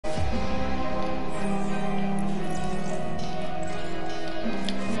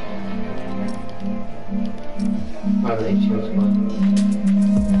on the h2o squad.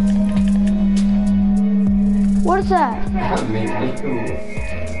 What is that?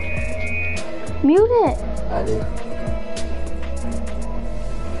 Mute it. I did.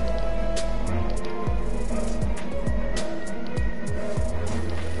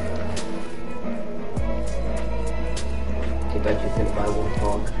 Too bad you couldn't buy one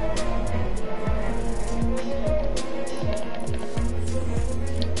dog.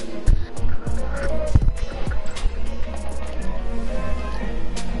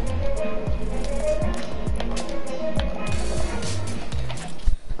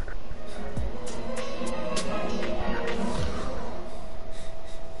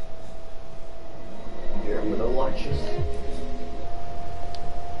 Here, I'm gonna watch this.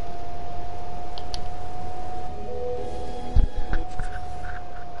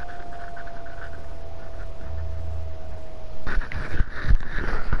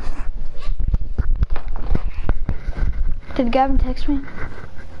 Did Gavin text me?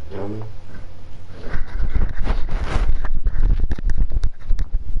 No.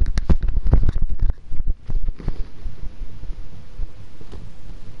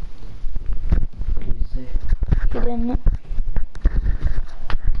 What did he say? He didn't.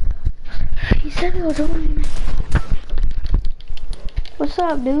 He said he was on. What's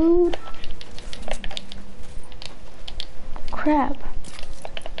up, dude? Crap.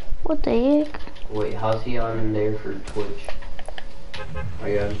 What the heck? Wait, how's he on there for Twitch? Are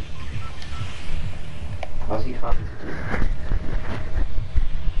you on? How's he commenting?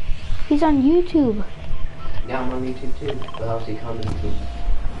 He's on YouTube. Yeah, I'm on YouTube too. But how's he commenting?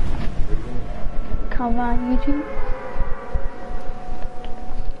 Come on YouTube.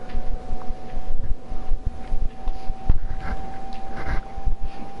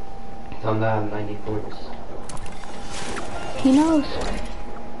 Tell him that I have 90 points. He knows.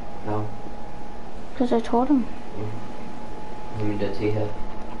 No? Because I told him. How many does he have?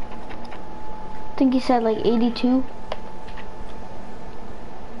 I think he said like 82.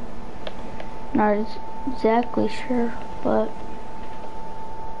 Not exactly sure, but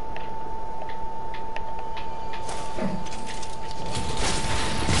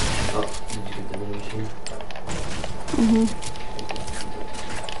Oh, did you get the new machine?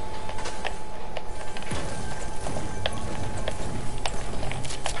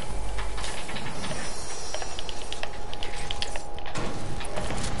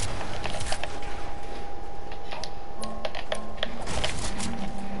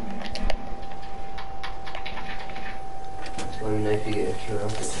 Let me know if you get extra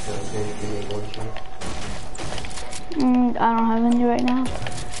rockets, so if you need one shot. I don't have any right now.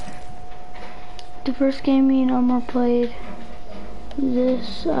 The first game me and Omar played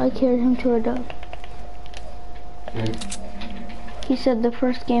this, I carried him to a dub. He said the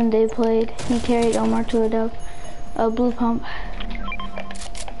first game they played, he carried Omar to a dub. A blue pump.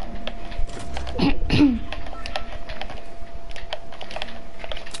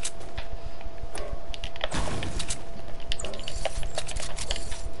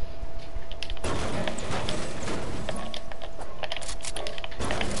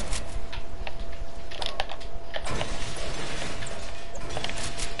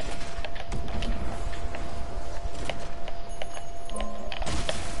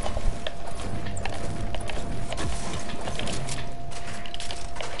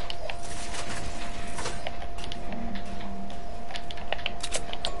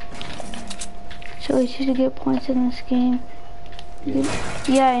 So it's easy to get points in this game.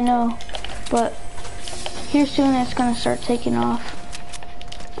 Yeah, I know. But here soon it's gonna start taking off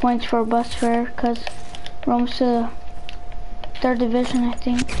points for bus fare because we're almost to the 3rd division, I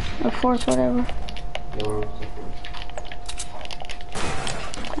think, or 4th, whatever.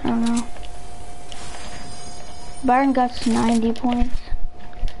 I don't know. Byron got 90 points.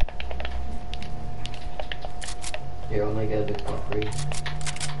 Here, I'll make a big pot for you.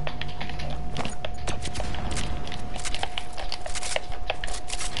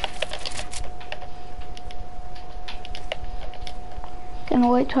 Gonna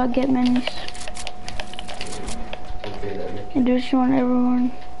wait till I get minis. Introduce one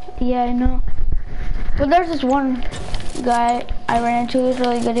everyone. Yeah, I know. But there's this one guy I ran into. He was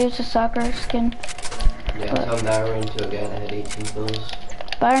really good. He was a soccer skin. Yeah, tell him that I ran into a guy that had 18 kills.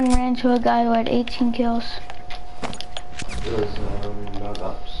 Byron ran into a guy who had 18 kills. It was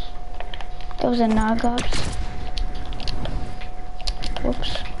Nogops. That was a Nogops.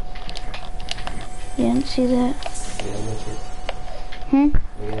 Whoops. You didn't see that? Yeah, I missed it. Yeah,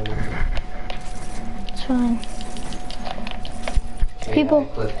 It's fine. Yeah, People.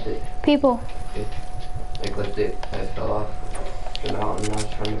 I clipped it. People. I clipped it. I fell off the mountain. I was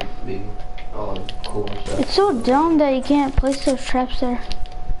trying to be Oh, cool stuff. It's so dumb that you can't place those traps there.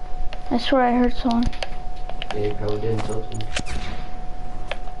 I swear I heard someone. Yeah, you probably did something.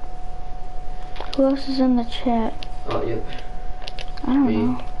 Who else is in the chat? Oh, yep. I don't Me.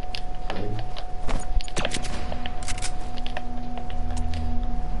 know.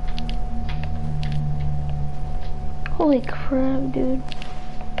 Holy crap, dude.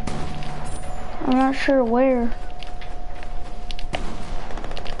 I'm not sure where.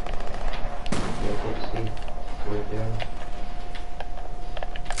 Yeah, I can't see. Right there.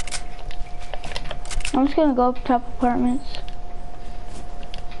 I'm just gonna go up top apartments.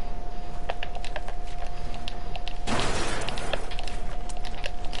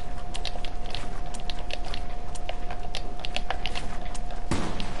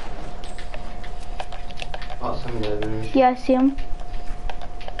 Oh, some others. Yeah, I see him.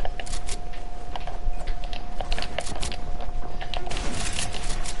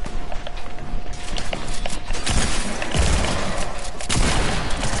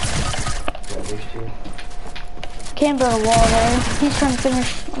 Yeah, there's two. Can't build a wall there. He's trying to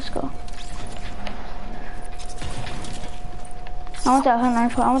finish. Let's go. I want that hunting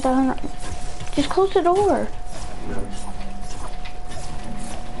rifle. I want that hunting. Just close the door. No.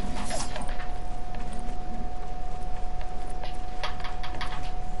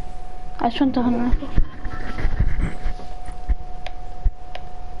 I just want the hunting rifle.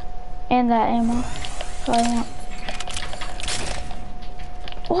 And that ammo. So I want.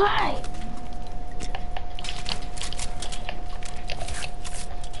 Why?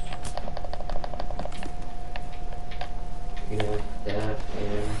 You know, that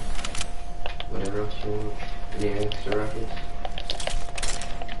and whatever else you want. Any extra rockets?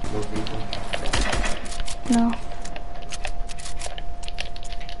 No people? No.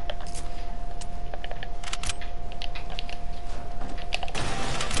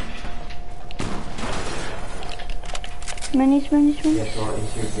 Minis. Yeah, so I need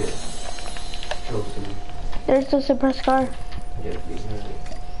to get chosen. There's the suppressed car. Yeah, you have it.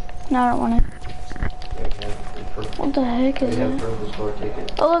 No, I don't want it. Yeah, you have the purple. What the heck is You have that? purple store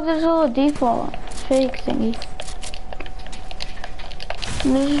ticket. Oh look, there's a little default fake thingy.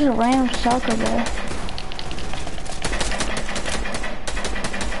 And there's just a random soccer ball.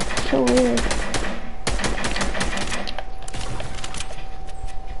 So weird.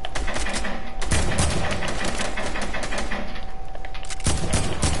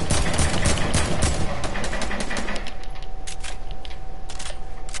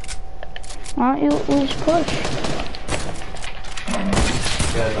 Why don't you at least push?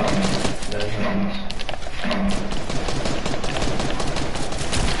 Got it off. That happens.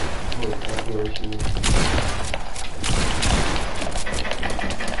 Holy calculation.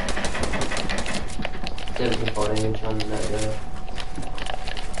 Doesn't fall damage on that guy.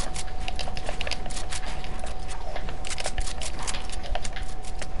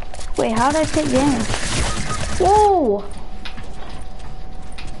 Wait, how did I take damage? Whoa!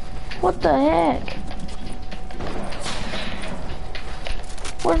 What the heck?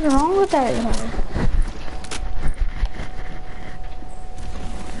 What's wrong with that guy?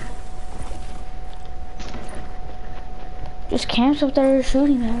 Just camps up there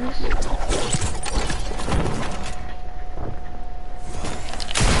shooting at us.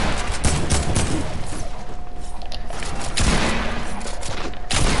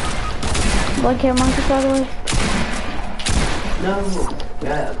 Blood care monkeys, by the way. No!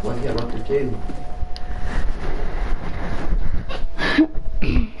 Yeah, one hit marker too.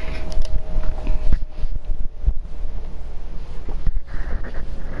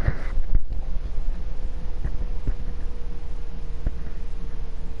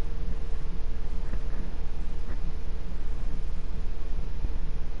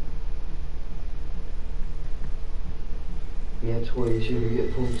 Yeah, it's where you should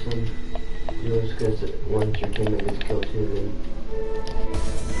get pulled some. Just because once your teammate gets killed too, then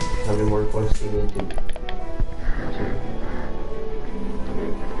how many more points do you need to?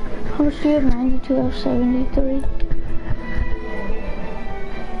 How much do you have? 92 out of 73.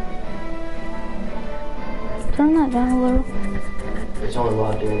 Turn that down a little. It's only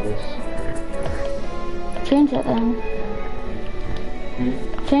while doing this. Change it then.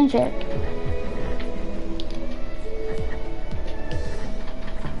 Change it.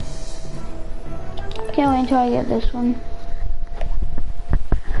 Can't wait until I get this one.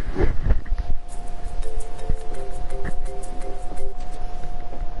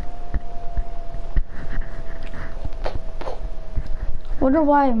 Wonder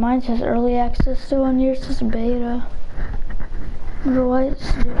why mine says early access still and yours says beta. Wonder why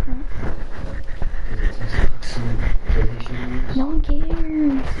it's different. No one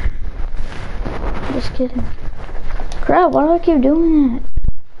cares. Just kidding. Crap, why do I keep doing that?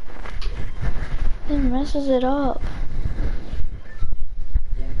 It messes it up.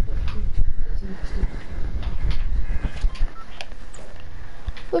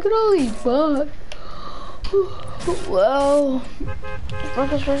 Look at all these bots. Wow.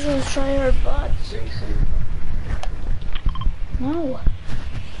 Sparkle Specialist try hard bots. No.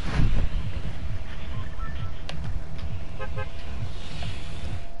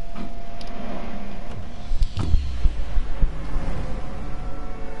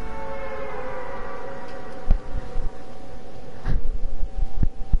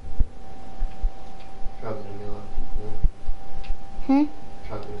 Hmm?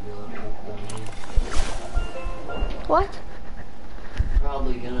 What?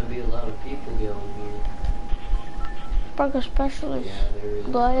 Probably gonna be a lot of people going here. Sparkle Specialist. Yeah, there is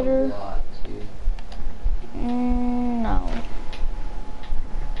Glider. a lot too. No.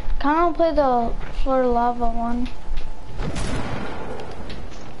 Kind of play the Florida Lava one.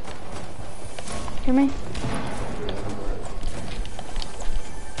 Hear me?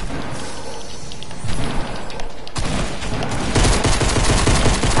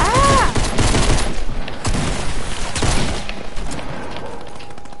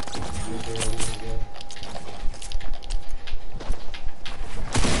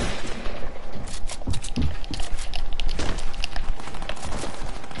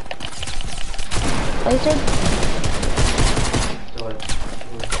 Laser?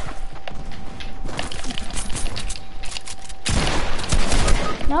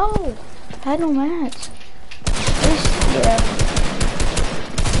 No! I had no mats. At least, yeah.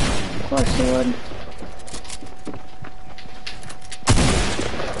 Of course he would.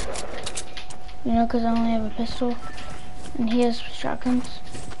 You know, because I only have a pistol. And he has shotguns.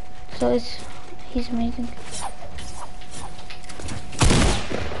 So he's amazing.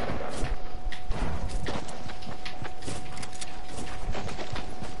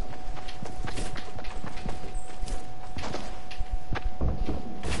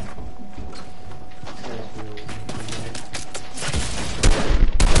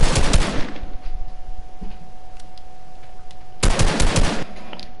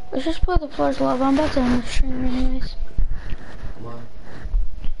 Let's just play the Floor's Lava. I'm about to end the stream anyways. What?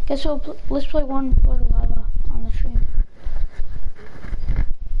 Guess we'll let's play one Floor's Lava on the stream.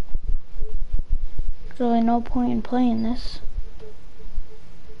 There's really no point in playing this.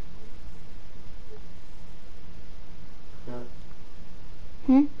 No.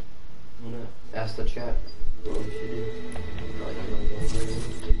 Hmm? I'm gonna ask the chat what we should do. Probably don't know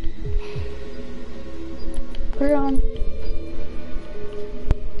what Put it on.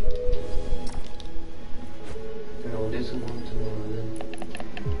 we'll do some more tomorrow then.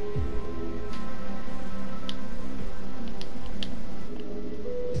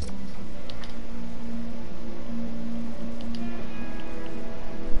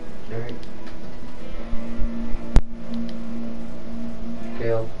 Alright.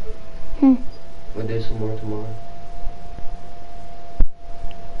 Kale. We'll do some more tomorrow.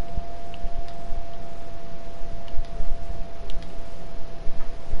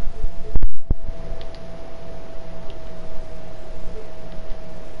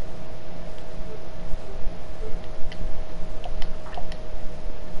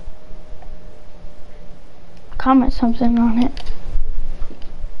 Comment something on it.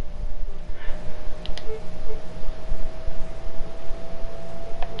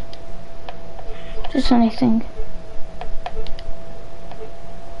 Just anything.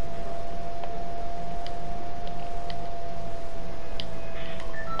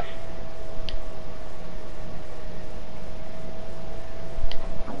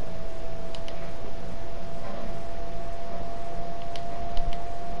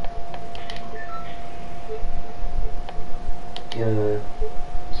 Yeah,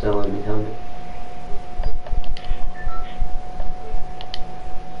 so let me count it.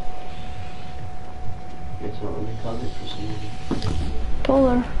 It's not let me count it for some reason.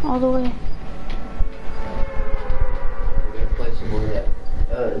 Polar, all the way. We're gonna play some more of that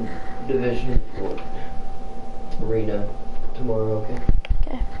Division Arena tomorrow, okay?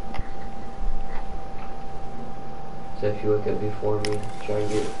 Okay. So if you wake up before me, try and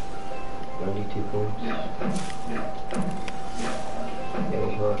get 92 points. Yeah,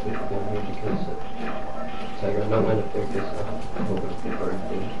 you have to come here because Tiger, I'm not going to pick this up. I'm hoping for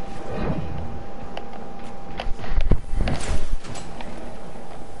birthday.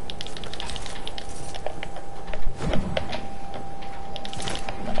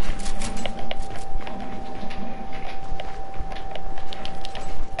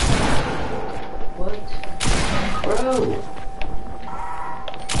 What? Bro!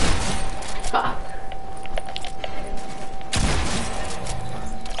 Ha!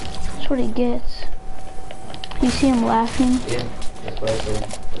 what he gets. You see him laughing? Yeah, that's why I said,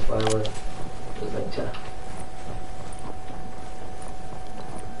 that's why I was like, tough.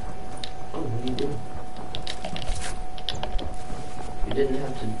 Oh, what are you doing? You didn't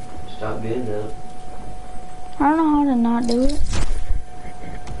have to stop doing that. I don't know how to not do it.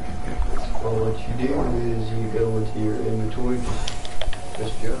 Well, what you do is you go into your inventory,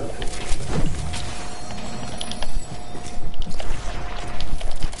 just drop it.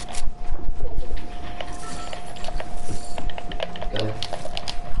 Okay.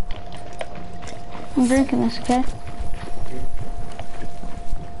 I'm drinking this, okay?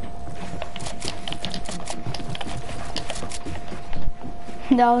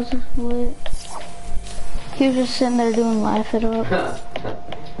 That was lit. He was just sitting there doing laugh it up.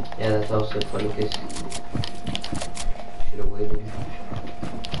 Yeah, that's also funny because should have waited.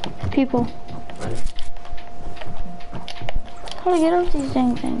 People. Right? How do I get up these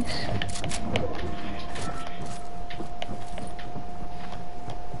dang things?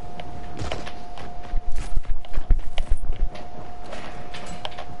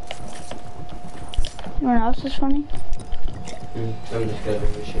 You know what else is funny? I'm just gonna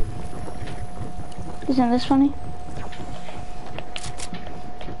machine. Isn't this funny?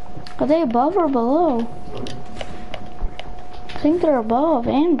 Are they above or below? I think they're above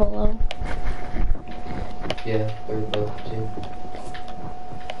and below. Yeah, they're both too.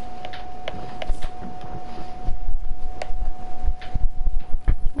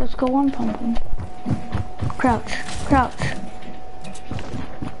 Let's go one pumpkin. Crouch, crouch.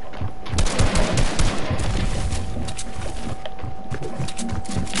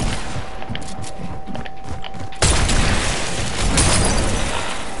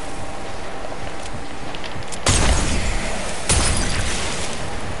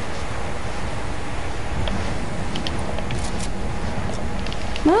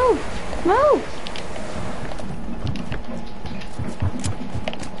 Move! Move!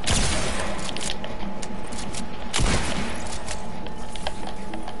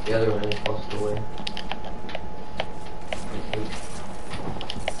 The other one is lost away. I think.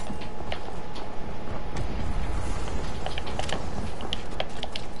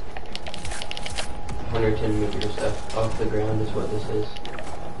 $110 meters off the ground is what this is.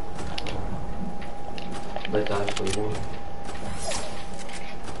 But it's actually more.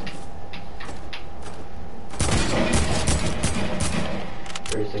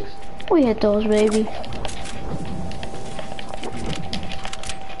 We hit those, baby.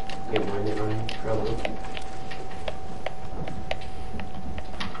 Get mine, probably.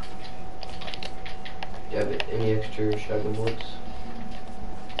 Do you have any extra shotgun bullets?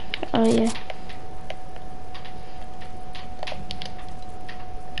 Oh, yeah.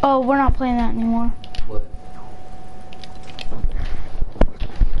 Oh, we're not playing that anymore. What?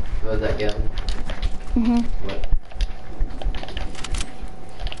 Oh, that gun? Mm-hmm. What?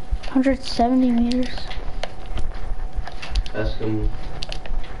 170 meters. Ask him,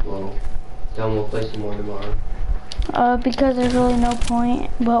 well, tell him we'll play some more tomorrow. Because there's really no point,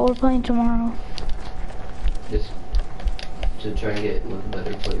 but we're playing tomorrow. Just to try and get with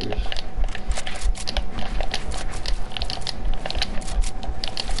better players.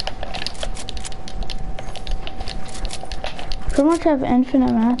 Pretty much have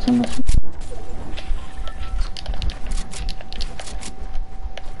infinite mats on this one.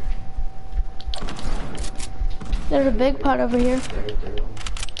 There's a big pot over here.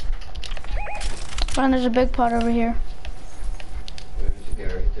 And there's a big pot over here. There's a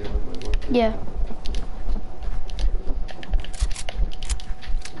guy right there on my mark. Yeah.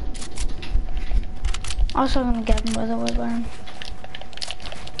 I was talking to Gavin, by the way, Byron.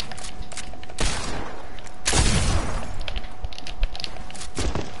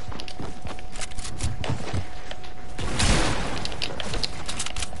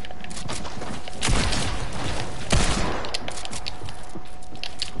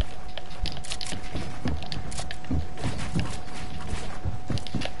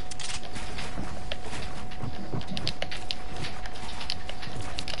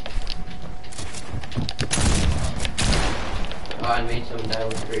 Oh, I made someone die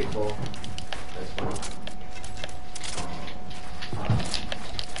with a great ball. That's funny.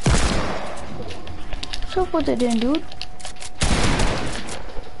 What's up with it then, dude?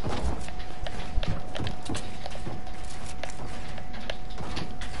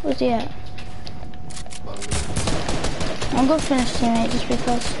 Where's he at? I'm gonna finish teammate just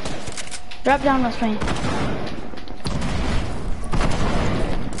because. Drop down with me.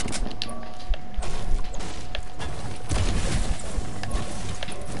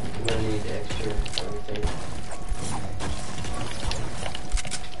 I'm gonna need extra everything.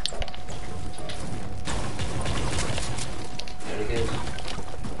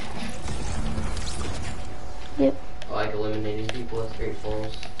 eliminating people at Great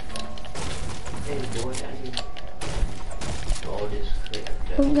Falls. Hey boy, I need all this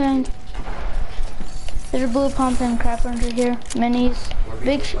crap. Okay. There's a blue pump and crap under here. Minis.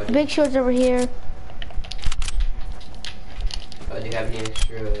 Big shorts over here. Do you have any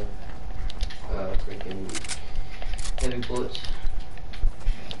extra freaking heavy bullets?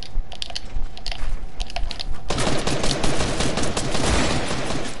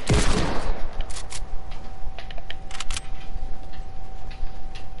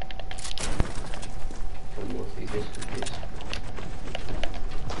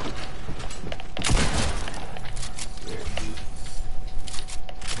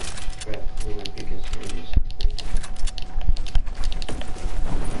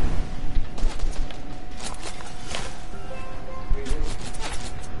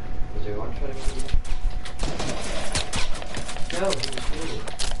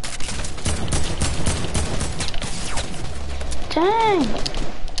 Dang!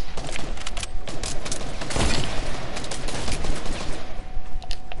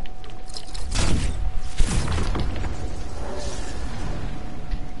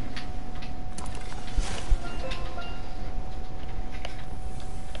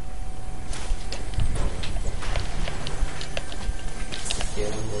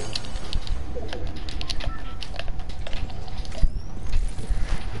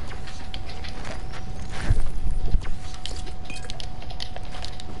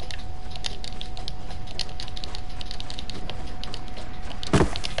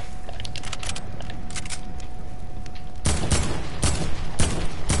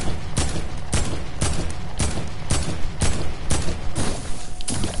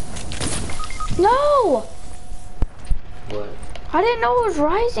 No! What? I didn't know it was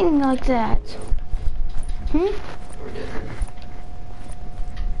rising like that. Hmm? We're dead.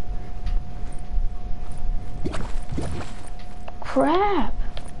 Crap.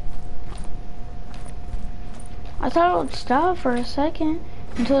 I thought it would stop for a second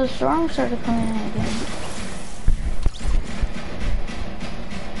until the storm started coming in again.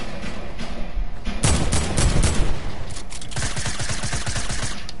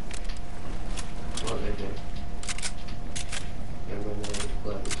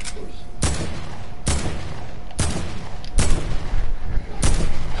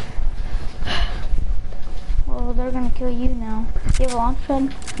 Well, they're gonna kill you now. Do you have a launch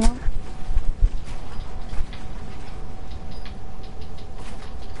pad? No.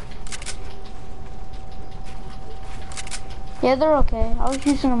 Yeah, they're okay. I was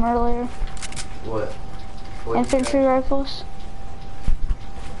using them earlier. What? Infantry rifles.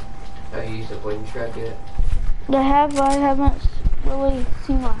 Have you used a poison trap yet? I have, but I haven't really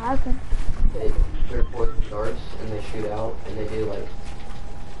seen what happened. They're poison darts and they shoot out and they do like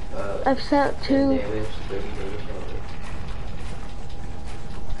I've set 2. damage, 30 damage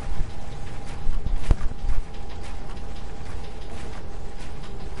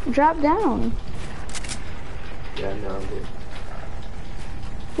only. Drop down. Yeah, no, I'm good.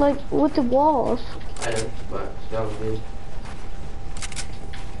 Like with the walls. I know, but still I'm good.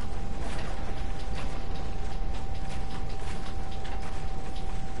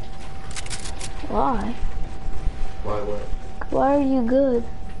 Why? Why what? Why are you good?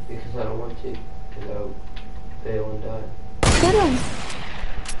 Because I don't want to. Because I'll fail and die. Get him.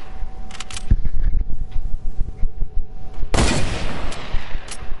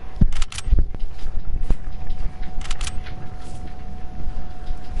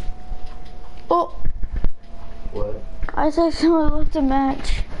 Oh. What? I thought someone left a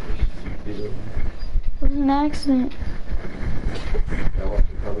match. It was an accident. I want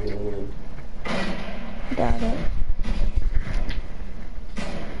you probably gonna win. Doubt it.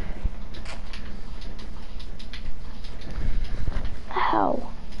 Ow.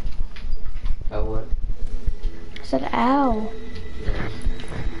 How what? I said ow.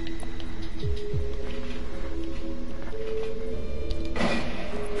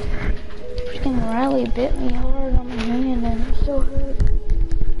 Freaking Riley bit me hard on my hand and it still hurt.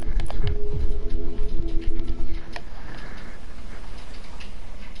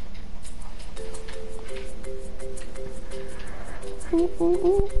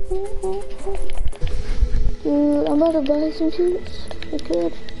 Dude, I'm about to buy some shoots. I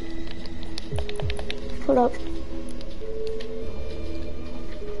could. Hold up.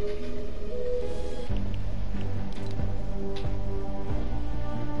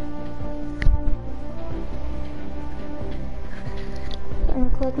 I'm gonna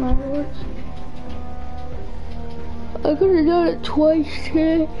collect my rewards. I could have done it twice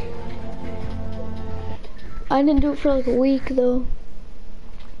today. I didn't do it for like a week though.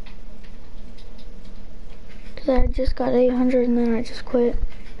 I just got 800 and then I just quit.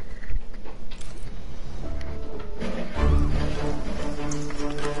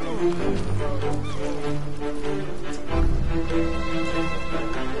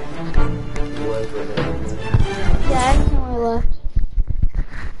 Yeah, I accidentally left.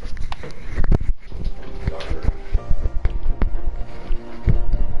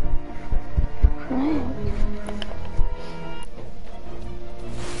 Frank.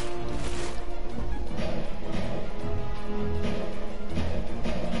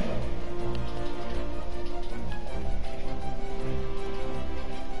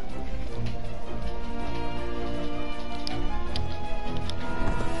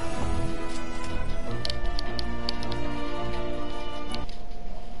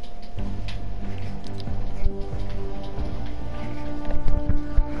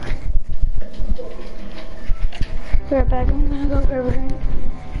 Be right back, I'm gonna go grab a drink.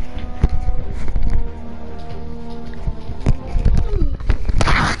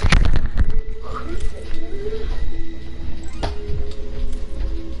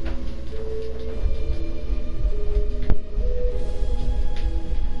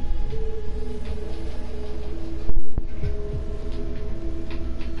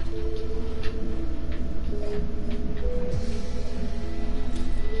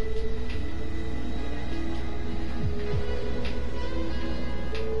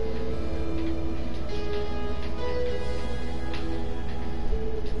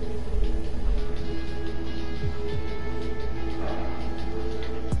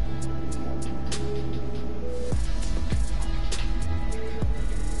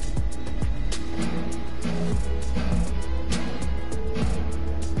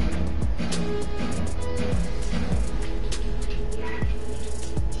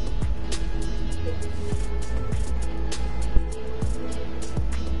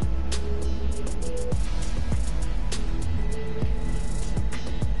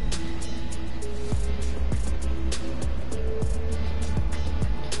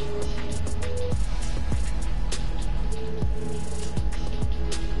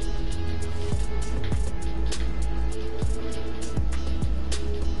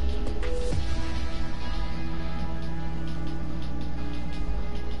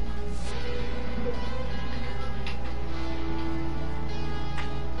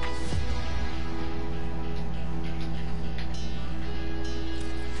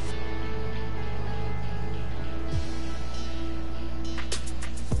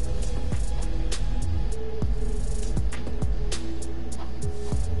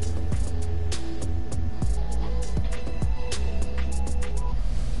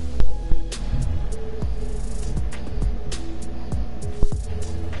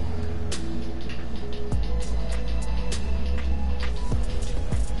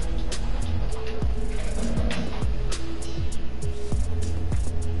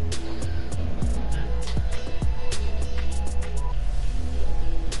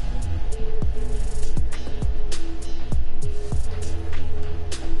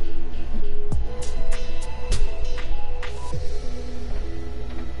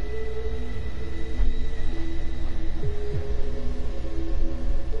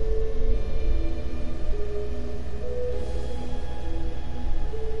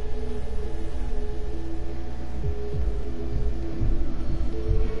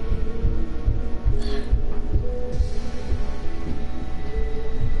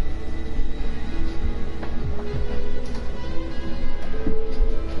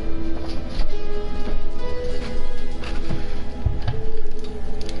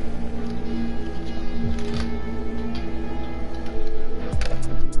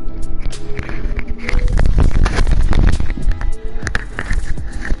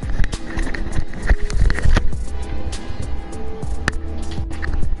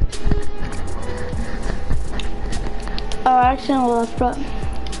 Oh, I accidentally left, but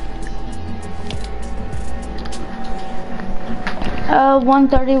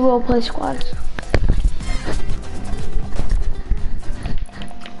 1:30 we'll play squads.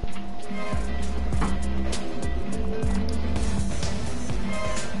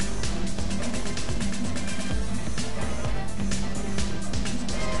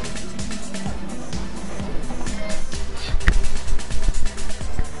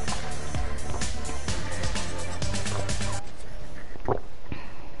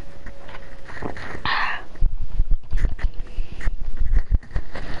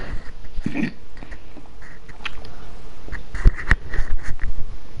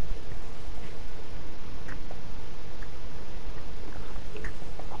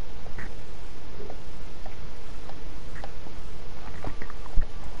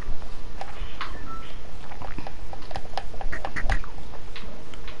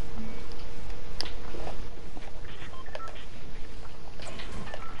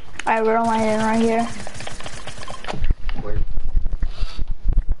 Alright, we're landing right here. Where?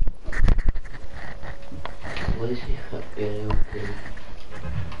 What is he up there? Okay.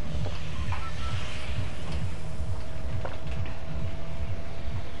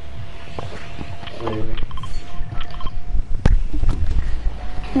 Where?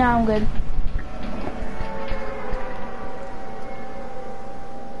 No, I'm good.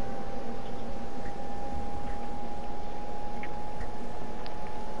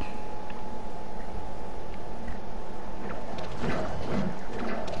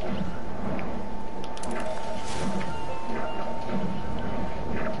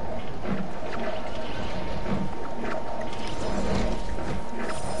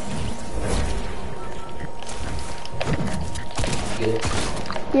 Get it?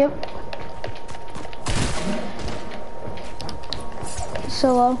 Yep.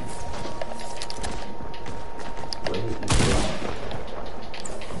 Solo. Wait,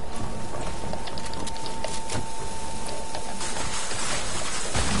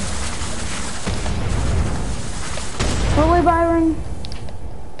 Really, Byron?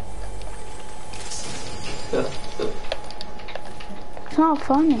 It's not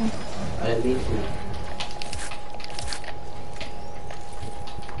funny. I didn't mean to.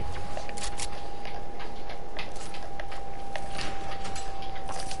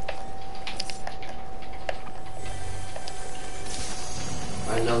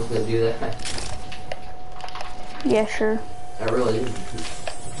 I know I was gonna do that. Yeah, sure. I really didn't.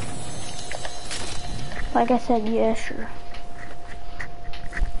 Like I said, yeah, sure.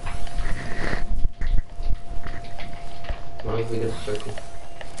 As long as we get a circle.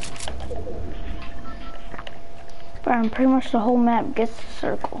 Byron, pretty much the whole map gets the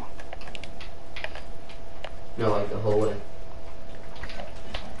circle. No, like the whole way.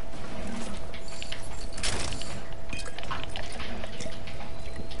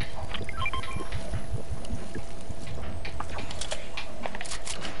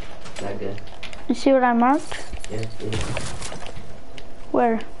 That good. You see what I marked? Yeah, yeah.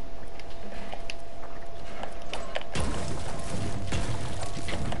 Where?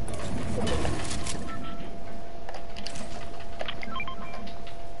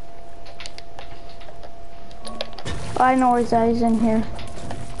 Oh, I know where he's at. He's in here.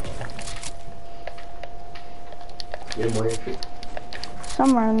 In where?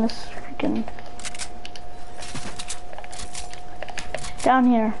 Somewhere in this freaking... Down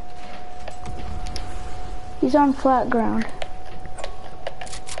here. He's on flat ground.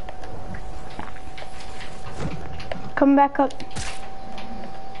 Come back up.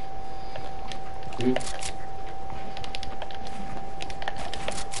 Hmm?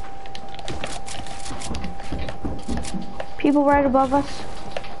 People right above us.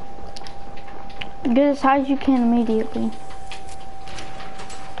 Get as high as you can immediately.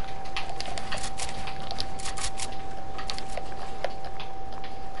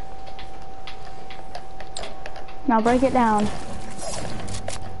 Now break it down.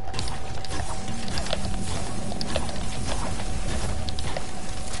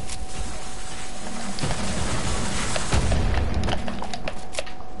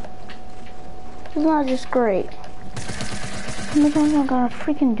 Isn't that just great? How many times am I gonna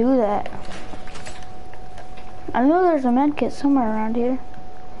freaking do that? I know there's a med kit somewhere around here.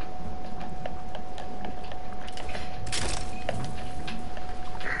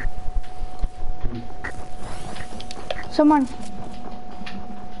 Someone.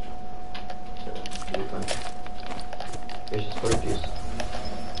 You're fine. Here's your squirt juice.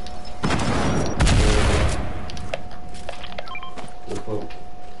 Good point.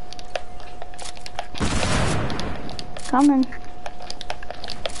 Coming.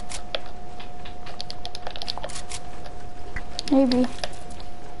 Maybe.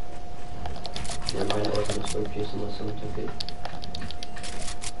 Never mind, it wasn't a squirt juice unless someone took it.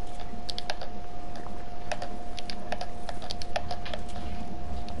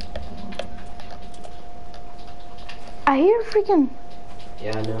 I hear freaking...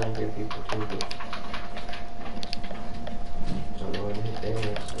 Yeah, I know, I hear people too, but I don't know where to hit there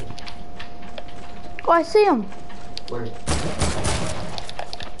next time. Oh, I see him. Where?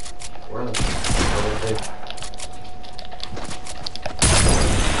 Where are they? Oh, right there.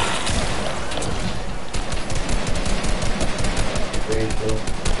 Very chill.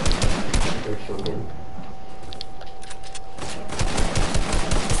 Very chill game.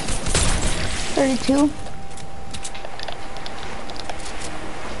 32.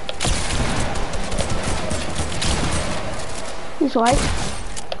 He's white.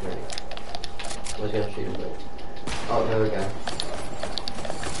 Right. I was gonna shoot him, but... Oh, the other guy.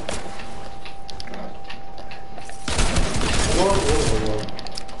 Whoa, whoa, whoa, whoa.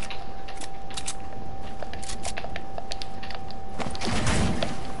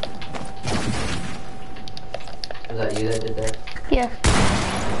 that you that did that? Yeah.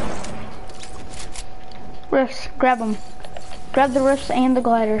 Rifts, grab them. Grab the rifts and the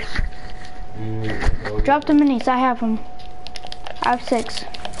gliders. Drop the minis, I have them. I have 6.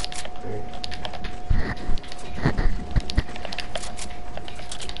 Right.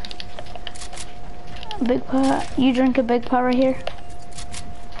 Big pot. You drink a big pot right here.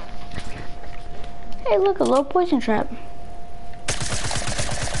 Hey, look, a low poison trap.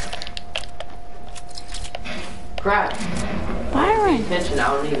 Crap. Byron. Pay attention, I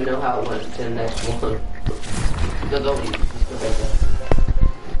don't even know how it went to the next one. Let's go back there.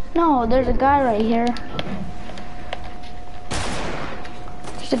 No, there's a guy right here.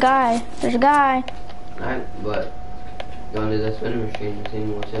 There's a guy. There's a guy. Alright, but go into this vending machine and see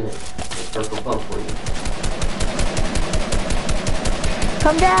what's in it. The purple pump for you.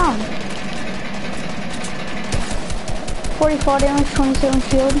 Come down. 44 damage, 27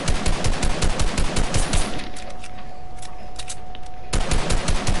 shield.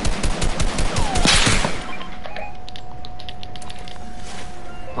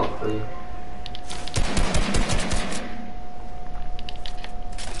 Pump for you.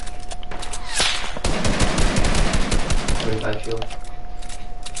 Shield.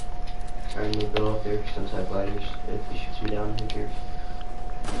 Alright, move go up there, some type gliders. If he shoots me down, who cares?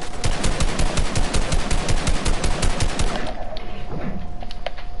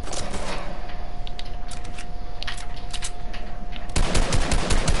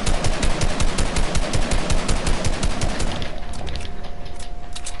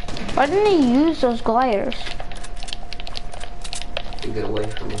 Why didn't he use those gliders? To get away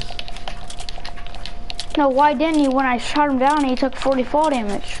from us. No, why didn't he? When I shot him down, he took 44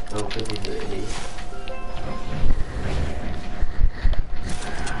 damage. Oh, because he's an idiot.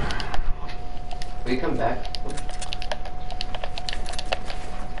 Will you come back?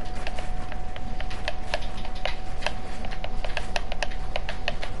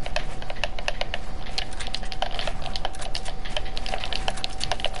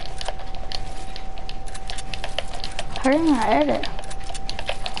 How did I edit?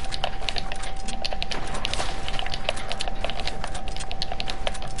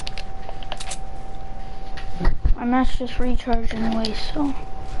 My match just recharged anyway, so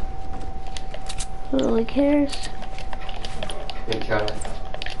who really cares? Good try.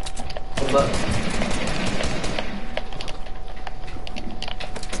 Come up.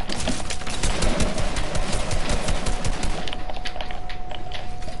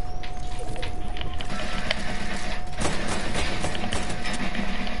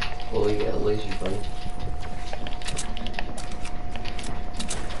 Oh, you got a laser buddy.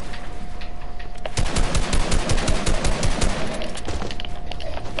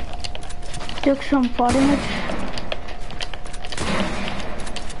 Took some fall damage.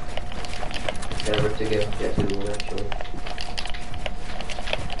 Never to get to the one actually.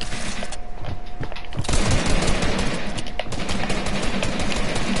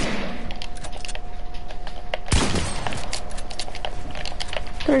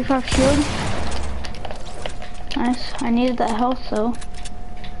 $35 shield. Nice. I needed that health though.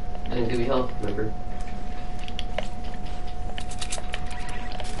 I didn't give you health, remember?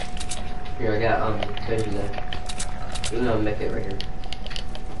 Here, I got, treasure there. You're gonna make it right here.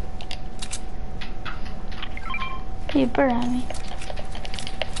 He bird at me.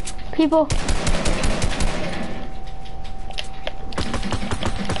 People.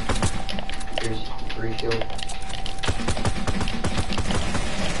 Here's free shield.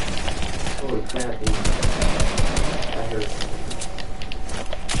 Holy crap, dude. I heard.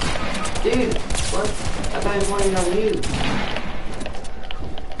 Dude, what? I thought he was pointing on you.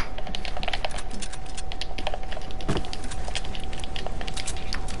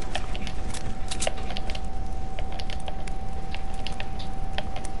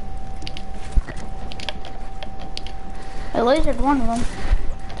 I lasered one of them.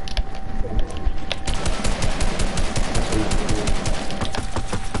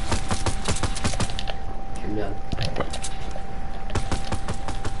 I'm done.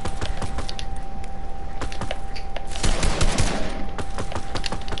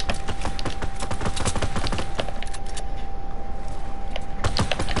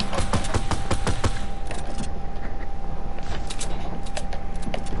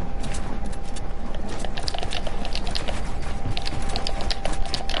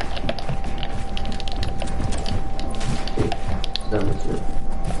 Done with it.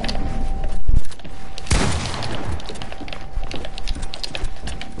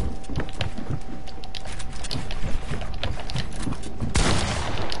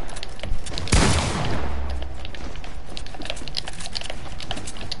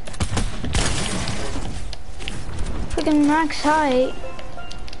 freaking max height.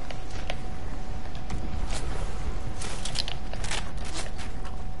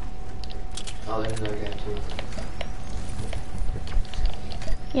 Oh, there's another guy too.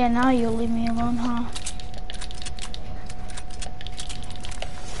 Yeah, now you'll leave me alone, huh?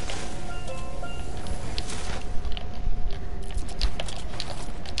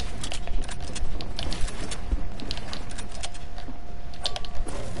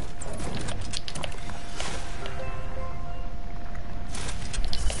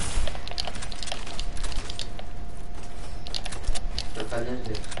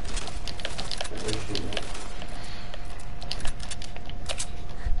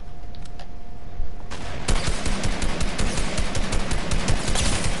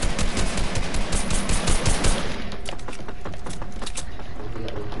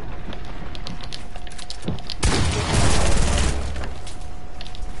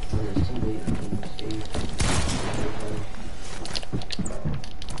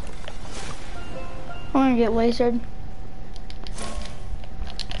 I'm gonna get lasered.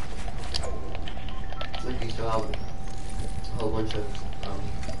 Look, you still have a whole bunch of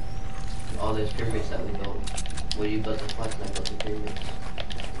all those pyramids that we built. When you built the flats and I built the pyramids.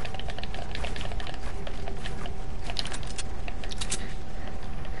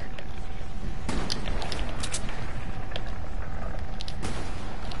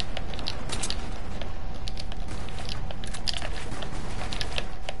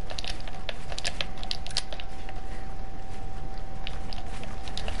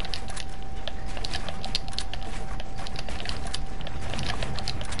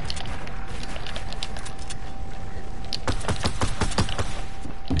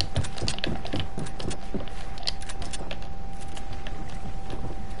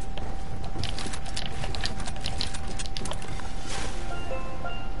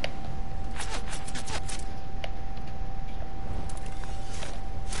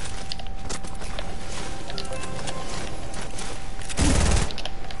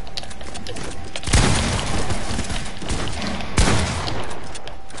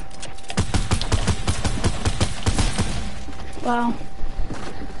 Wow.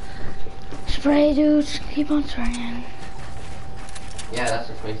 Spray, dudes. Keep on spraying. Yeah, that's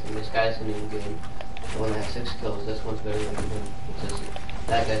the funny thing. This guy's in the game. The one that has 6 kills. This one's better than him. It says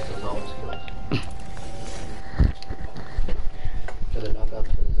that guy still has all his kills. So the knockup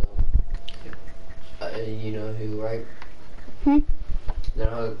says, you know who, right? Hmm? The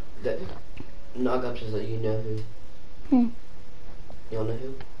knockup says that you know who. Hmm. You all know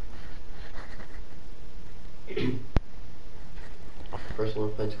who? Person we're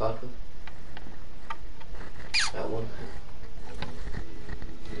playing squad with? That one?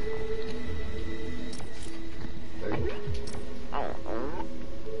 30.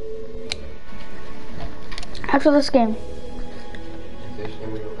 After this game. If there's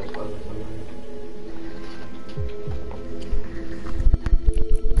game, we don't play squad with somebody.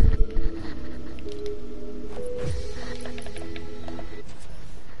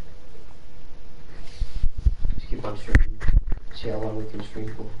 Just keep on streaming. See how long we can stream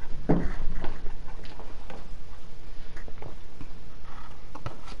for.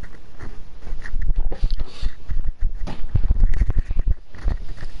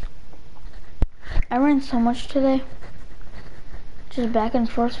 I ran so much today. Just back and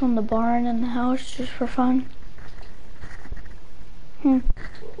forth from the barn and the house just for fun.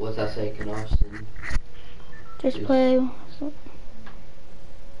 What's that say, can Austin? Just play.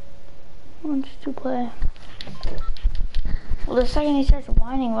 Wants to play. Well, the second he starts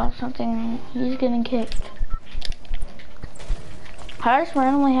whining about something, he's getting kicked. I just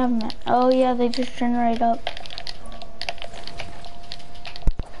randomly have them. Oh yeah, they just generate up.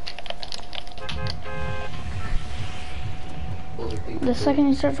 The second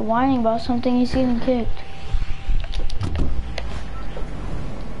he starts whining about something, he's getting kicked.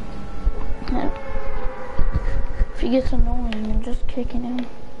 And if he gets annoying, I'm just kicking him.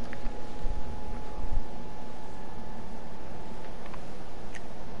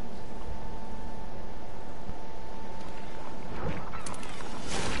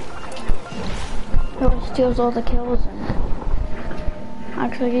 He always steals all the kills and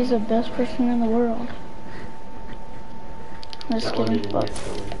acts like he's the best person in the world. Just kidding, but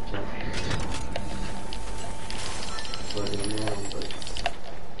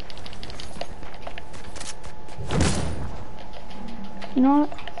you know what?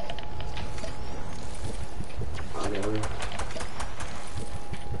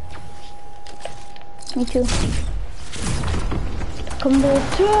 Me too. Come to the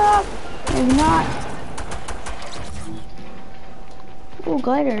top! Maybe not. Oh,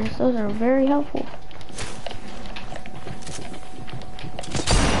 gliders. Those are very helpful.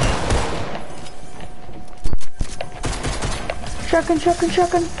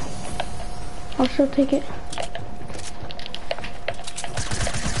 Shotgun. I'll still take it.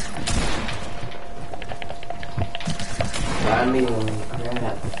 I mean,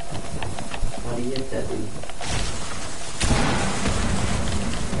 crap. How do you get that, dude?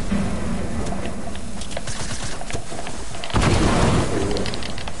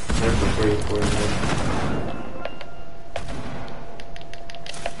 There's a free for it.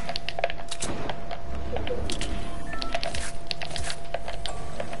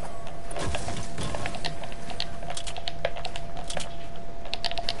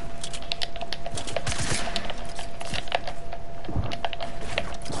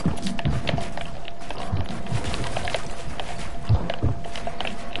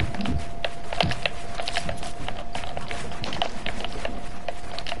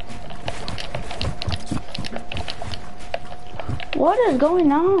 What is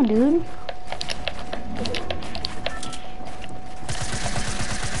going on, dude?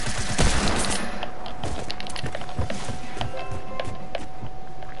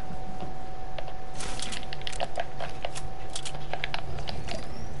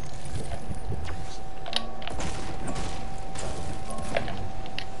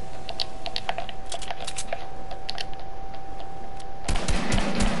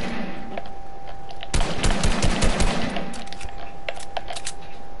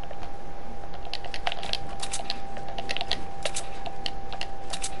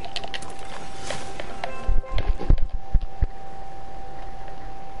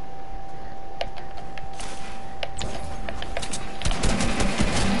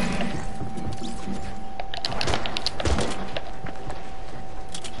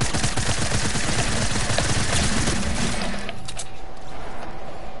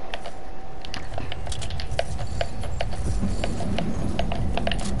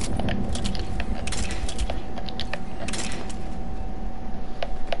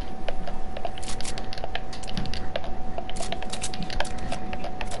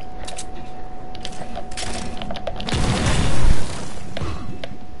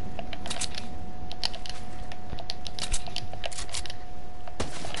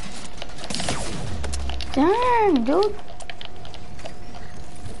 Damn, dude.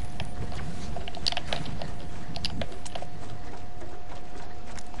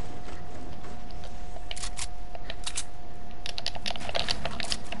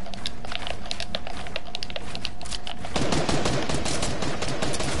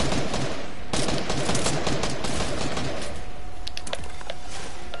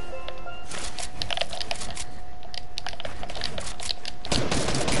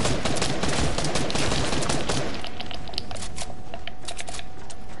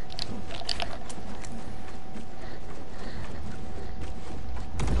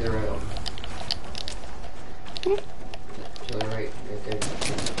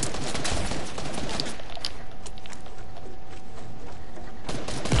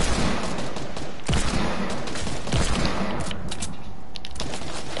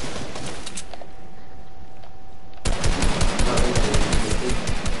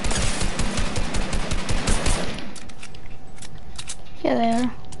 Yeah, they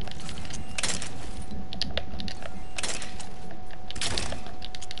are.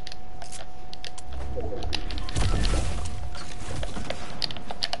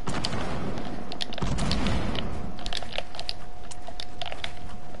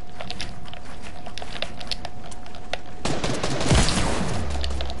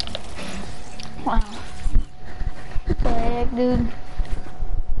 Wow. What the heck, dude?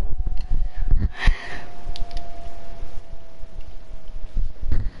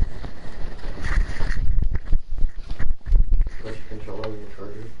 Put your controller on your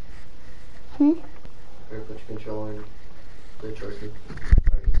charger. Hmm? Better put your controller on the charger.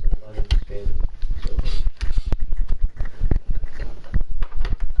 I can send by the scan.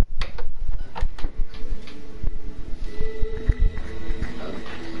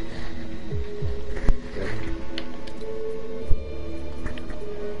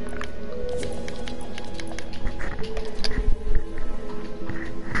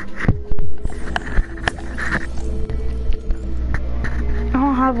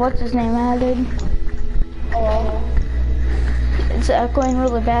 What's his name added? Oh. It's echoing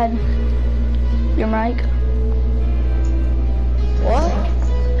really bad. Your mic.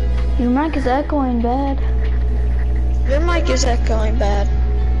 What? Your mic is echoing bad. Your mic is echoing bad.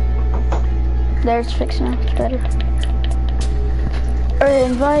 There, it's fixed now. It's better. Or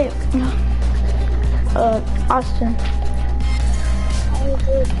invite Austin. Oh,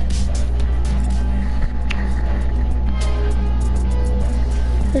 good.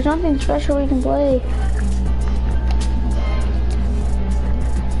 There's nothing special we can play.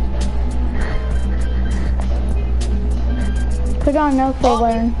 Put on no full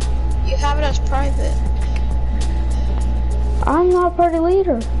burn. You have it as private. I'm not party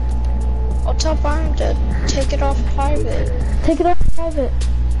leader. I'll tell Byron to take it off private. Take it off private.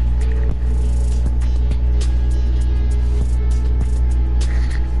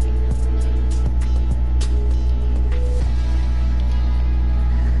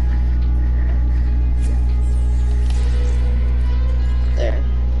 There.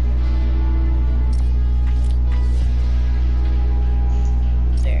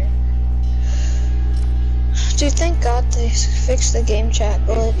 There. Dude, thank God they fixed the game chat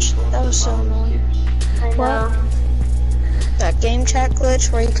glitch. That was so annoying. I know. That game chat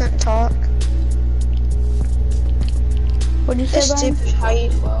glitch where you couldn't talk. What'd you say, It's Brian? stupid how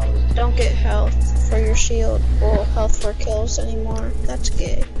you don't get health for your shield or health for kills anymore. That's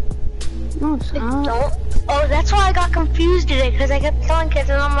gay. No, it's not. Don't. Oh, that's why I got confused today, because I kept killing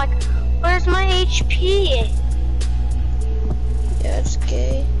kids, and I'm like, where's my HP? Yeah, it's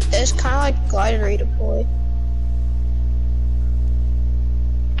gay. It's kind of like glider redeploy.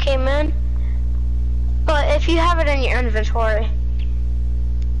 Okay, man. But if you have it in your inventory,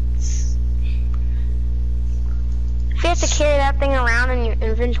 if you have to carry that thing around in your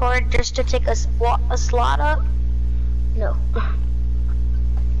inventory just to take a slot up, no.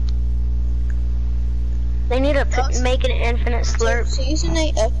 They need to make an infinite slurp. Season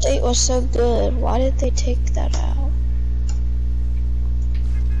 8 update was so good. Why did they take that out?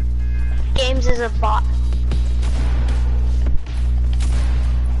 Games is a bot.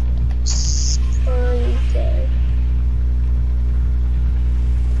 Crazy.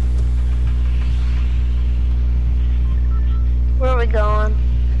 Where are we going?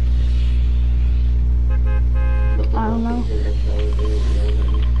 I don't know.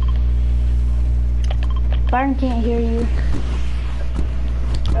 Byron can't hear you.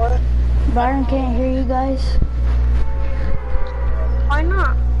 What? Byron can't hear you guys. Why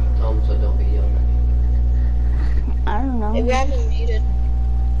not? Tell them so don't be yelling at I don't know. Maybe I haven't muted.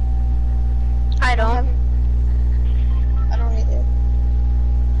 I don't. I don't either.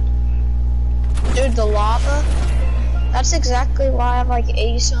 Dude, the lava. That's exactly why I have like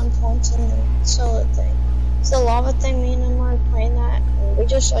 80-some points in the solo thing. It's the lava thing. Me and him were playing that, and we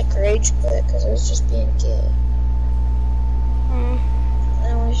just like rage quit because it was just being gay. And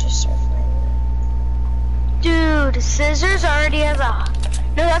then we just started playing that. Dude, Scissors already has a...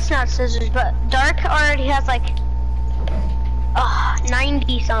 No, that's not Scissors, but Dark already has like...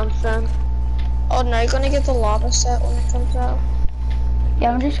 90 something. Oh no, you're gonna get the lava set when it comes out.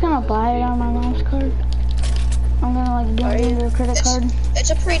 Yeah, I'm just gonna buy it on my mom's card. I'm gonna like give you a credit card. It's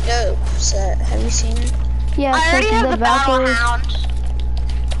a pretty dope set. Have you seen it? Yeah, I it's already like have the Battle Valkyrie. Hound.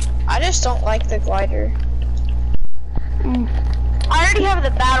 I just don't like the glider. I already have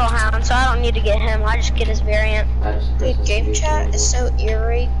the Battle Hound, so I don't need to get him. I just get his variant. Dude, game chat is so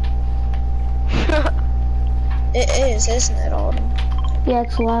eerie. It is, isn't it, Alden? Yeah,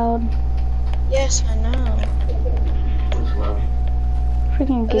 it's loud. Yes, I know.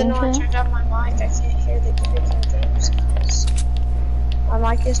 Freaking But then game when I chat. turned on my mic, I can't hear the freaking game sounds. My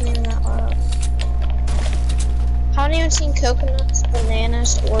mic isn't even that loud. Haven't even seen coconuts,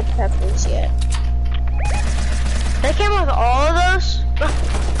 bananas, or peppers yet. They came with all of those?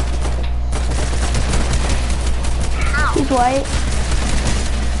 How? He's white.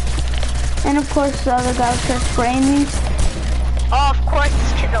 And of course the other guy starts spraying me. Oh, of course,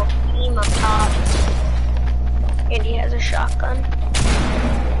 this kid's a team up top. And he has a shotgun.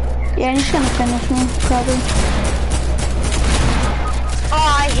 Yeah, and he's gonna finish me, probably.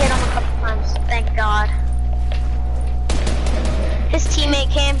 Oh, I hit him a couple times. Thank God. His teammate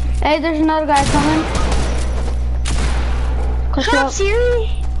came. Hey, there's another guy coming. Close Shut up, up. Siri!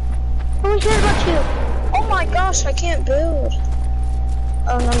 No one cares about you. Oh my gosh, I can't build.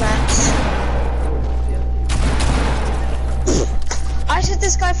 Oh no, Max. I hit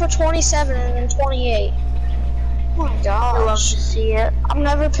this guy for 27 and then 28. Oh my I love gosh. to see it. I'm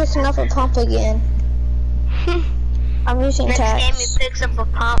never picking up a pump again. I'm using Next game he tags. picks up a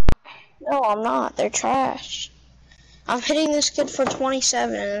pump. No, I'm not. They're trash. I'm hitting this kid for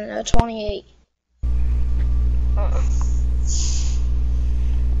 27 and a 28.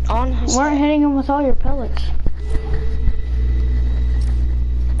 On his Weren't head. hitting him with all your pellets.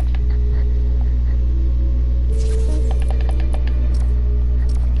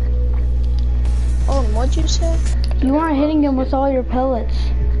 Oh, and what'd you say? You weren't hitting him with all your pellets.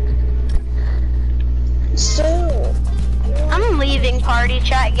 Still. I'm leaving party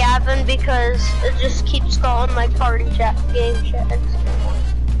chat, Gavin, because it just keeps going like party chat, game chat.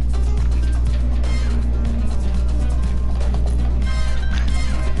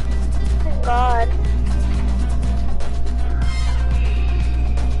 Thank God.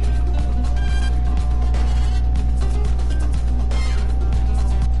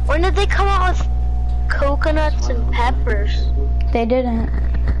 When did they come out with coconuts and peppers? They didn't.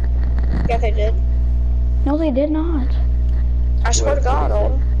 Yeah, they did. No, they did not. I swear to God,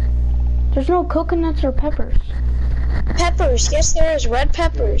 Alden. There's no coconuts or peppers. Peppers, yes there is, red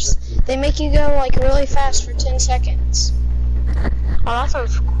peppers. They make you go like really fast for 10 seconds. Oh, that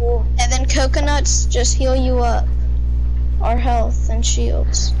sounds cool. And then coconuts just heal you up. Or health and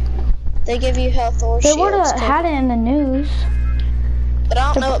shields. They give you health or They shields. would have too. had it in the news. But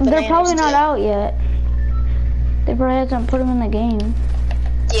I don't know what They're probably not do. out yet. They probably hasn't put them in the game.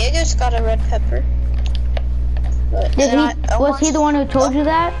 Diego's got a red pepper. But Did then he? Was he the one who told you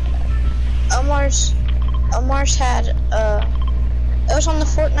that? Omar's had it was on the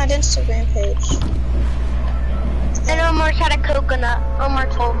Fortnite Instagram page. And Omar's had a coconut. Omar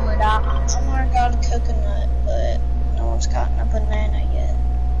told me that. Omar got a coconut, but no one's gotten a banana yet.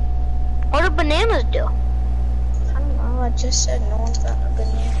 What do bananas do? I don't know, I just said no one's gotten a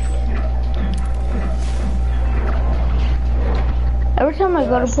banana yet. Every time I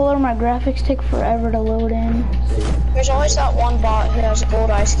go to pull out my graphics take forever to load in. There's always that one bot who has a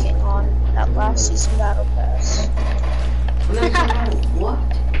gold Ice King on that last season battle pass. What?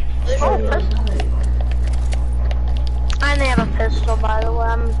 I only have a pistol, by the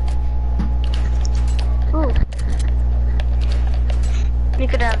way. Ooh. You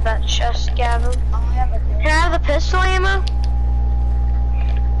could have that chest, Gavin. Can I have the pistol ammo?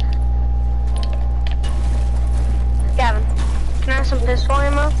 Gavin, can I have some pistol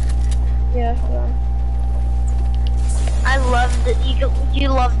ammo? Yeah, hold on. I love that you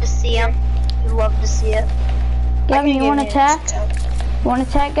love to see him. You love to see it. Gavin, you want to attack? You want to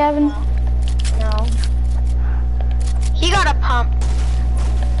attack, Gavin? No. He got a pump.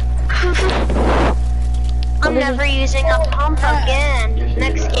 I'm never using a pump again.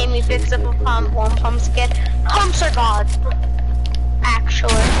 Next game he picks up a pump, one pump's good. Pumps are gods.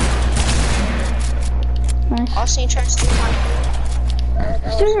 Actually. Nice. Also, he tries to do my food.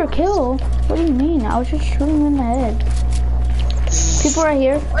 This is your kill. What do you mean? I was just shooting him in the head. People right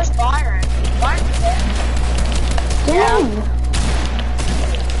here. Where's Byron? Byron's dead. Dang.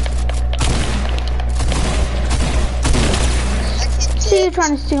 See you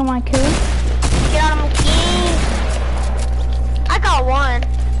trying to steal my kill. Got him, king. I got one.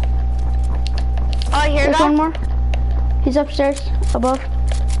 Oh, you hear There's that? one more. He's upstairs, above.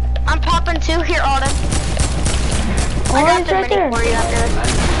 I'm popping two here, Alden. Oh, I got he's the right mini there. for you after this.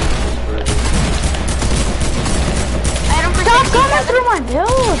 I had him for Stop 60 coming seconds. through my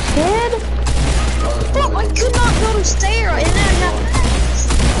builds, kid. Oh, I could not build a stair. I didn't have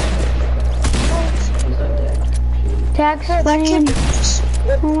Tags that playing. kid just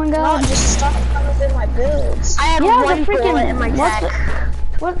Oh my god. just stop coming with my builds. I had Yeah, one the freaking. bullet in my What's tag.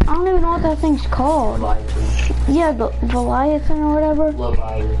 what? I don't even know what that thing's called. Leviathan. Yeah, the Leviathan or whatever.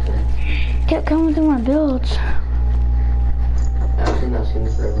 Leviathan. Kept coming through my builds. I've seen that skin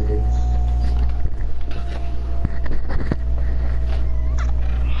forever, dude.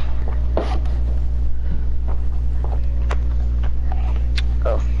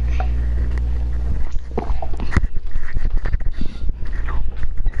 Oh.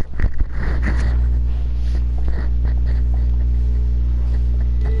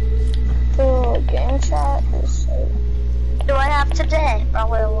 The game chat is so... Do I have today?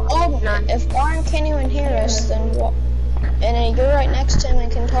 Probably a lot. Oh, if Byron can't even hear us, then what? And then you're right next to him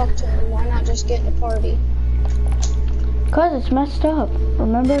and can talk to him. Why not just get in a party? Cause it's messed up.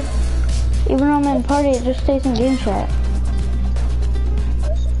 Remember? Even though I'm in party, it just stays in game chat.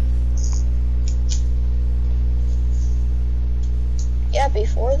 Yeah,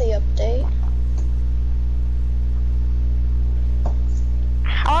 before the update.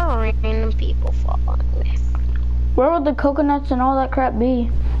 How are random people following me? Where would the coconuts and all that crap be?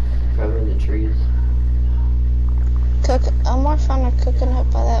 Covering the trees. I'm more fun of cooking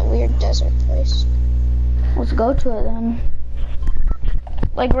up by that weird desert place. Let's go to it then.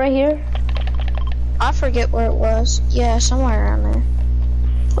 Like right here? I forget where it was. Yeah, somewhere around there.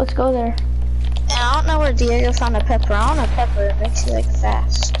 Let's go there. And I don't know where Diego found a pepper. I want a pepper. It makes you like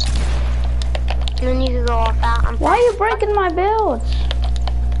fast. And then you can go off that. Why are you breaking my builds?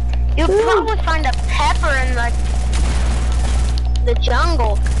 You'll Dude. probably find a pepper in the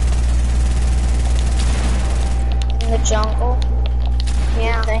jungle. In the jungle.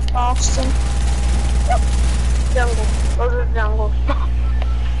 Yeah. You think, Austin? Yep. Jungle. Those are jungles.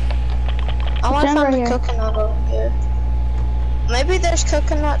 I want to Stand find right the here. coconut over here. Maybe there's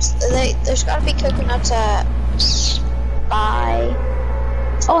coconuts. There's got to be coconuts at by.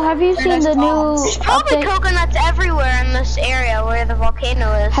 Oh, have you seen the new There's probably update? coconuts everywhere in this area where the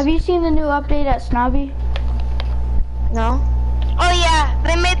volcano is. Have you seen the new update at Snobby? No. Oh yeah,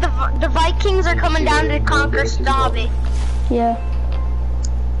 they made the Vikings are coming down to conquer Snobby. Yeah.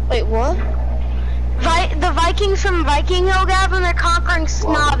 Wait, what? The Vikings from Viking Hill, Gavin, they're conquering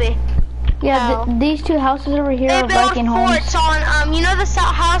Snobby. Yeah, these two houses over here They are built Viking homes. forts on, you know the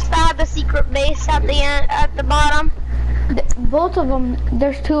house that had the secret base at the end, at the bottom? Both of them,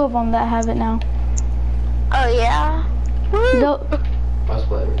 there's two of them that have it now. Oh yeah? I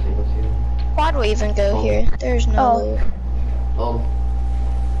split everything with you. Why do we even go here? There's no loot. Oh.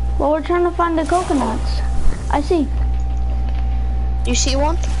 Well, we're trying to find the coconuts. I see. You see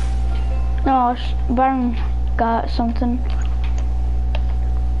one? No, Byron got something.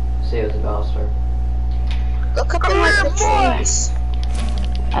 Say it was a battle star. Look up in like the trees.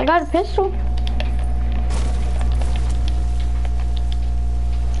 I got a pistol.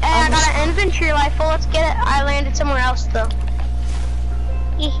 Hey, I got an infantry rifle, let's get it. I landed somewhere else though.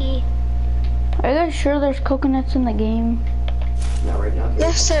 Hee. Are you guys sure there's coconuts in the game? Not right now.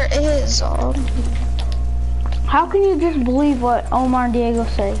 Yes, there is. How can you just believe what Omar and Diego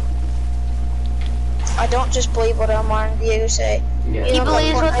say? I don't just believe what Omar and Diego say. Yeah. He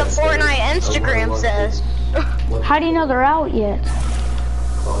believes what the Fortnite Instagram says. How do you know they're out yet?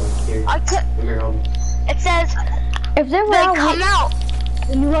 Here. I could. Come here, home. It says If they were they out, come out.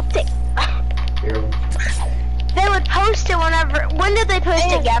 The new update. Here, home. They would post it whenever. When did they post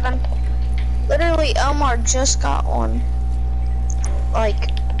it, Gavin? Literally, Omar just got one. Like,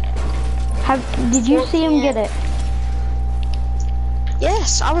 did you see him get it?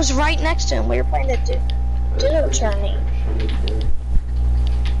 yes, I was right next to him. We were playing the Ditto tourney.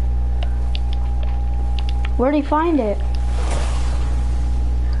 Where'd he find it?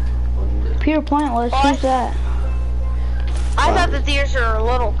 Pure Pointless, What? who's that? I thought that these are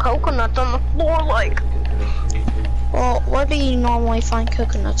little coconuts on the floor, like. Well, where do you normally find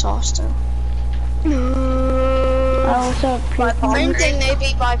coconuts, Austin? Oh, what's up, Pure Same Pointless? thing,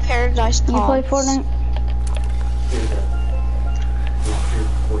 maybe by Paradise Palms. You play Fortnite?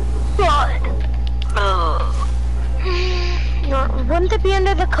 Wouldn't it be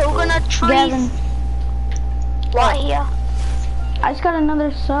under the coconut trees? Gavin, What here? I just got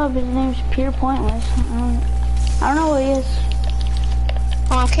another sub. His name's Pure Pointless. I don't know what he is.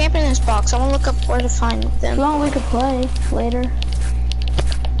 Oh, I'm camping in this box. I want to look up where to find If them. you want, we could play later.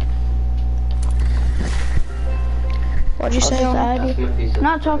 What'd you I'll say? just Omar? add you. I'm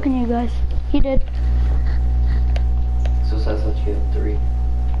not talking to you guys. He did. So that's what you have 3.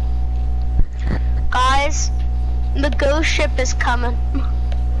 Guys, the ghost ship is coming.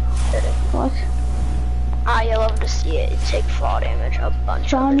 What? I love to see it. Take fall damage a bunch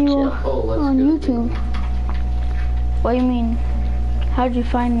of Found it you too. Oh, let's on go. YouTube. What do you mean? How'd you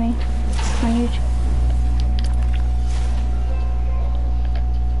find me on YouTube?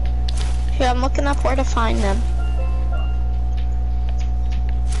 Here, I'm looking up where to find them.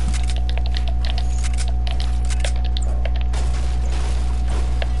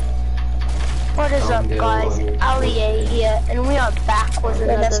 What is up, guys? Ali A here, and we are back with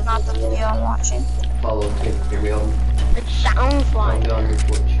another That's not the video I'm watching. Follow me. Hear me on. It sounds Follow like. me on your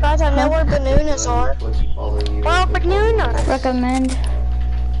Twitch. Guys, I know where bananas are. Twitch and follow you. Well, bananas. Recommend.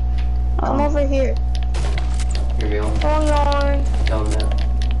 Come Oh, over here. Hear me on. Hold on. Down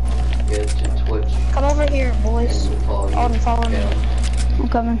that. Get to Twitch Come over here, boys. and follow you. Alden, follow me. I'm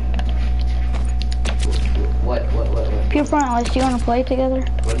coming. What? Pure Pointless, do you want to play together?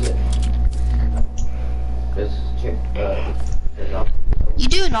 What is it? This is off. You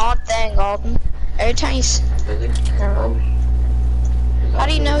do an odd thing, Alden. Every time you Is it? Never mind. How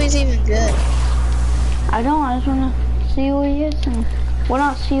do you know he's even good? I don't. I just want to see who he is. And, well,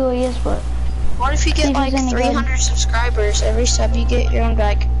 not see who he is, but What if you See get if like he's any good. 300 subscribers? Every sub you get, you're gonna be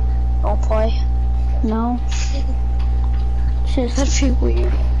like, don't play. no. It's just, That'd be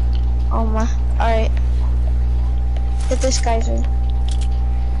weird. Oh my. Alright. Hit this guy's in.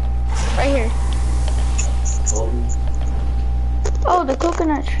 Right here. oh, the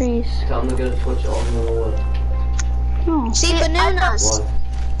coconut trees. Tell them to go to Twitch. Alden will Oh, See, bananas.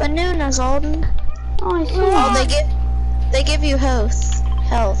 What? Bananas, Alden. oh, I see. Oh, they give you health.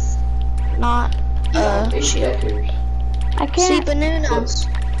 Not, 8 shield. spectators. I See, can't. bananas.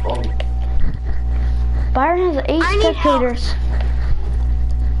 Alden. Byron has 8 I need spectators.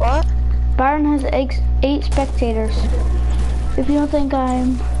 What? Byron has 8 spectators. If you don't think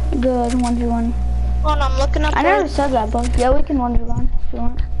I'm good, 1v1. Hold on, I'm looking up I where- never said that, but yeah, we can 1v1 if you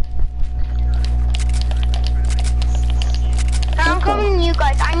want. I'm coming to you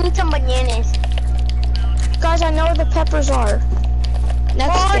guys. I need some bananas. Guys, I know where the peppers are.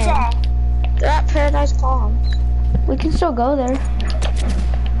 Next Where game. are they? They're at Paradise Palms. We can still go there.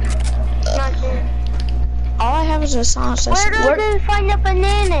 Not there. All I have is because of silence. Where do we find the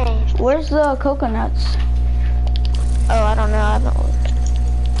bananas? Where's the coconuts? Oh, I don't know. I haven't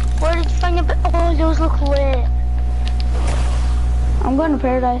looked. Where did you find the oh, those look lit. I'm going to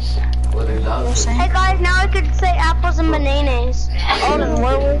paradise. Well, there's options. Hey guys, now I could say apples and bananas. Alden,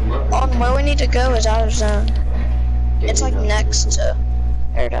 where we need to go is out of zone. It's like next to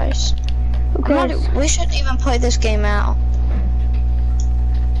paradise. Okay. We shouldn't even play this game out.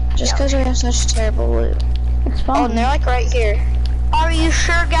 Just because we have such terrible loot. It's Oh, fine. and they're like right here. Are you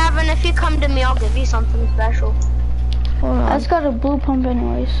sure, Gavin? If you come to me, I'll give you something special. Hold on. I just got a blue pump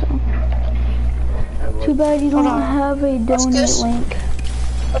anyway, so. Too bad you don't have a donate link.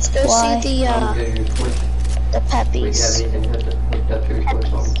 Let's go Why? see the Peppies.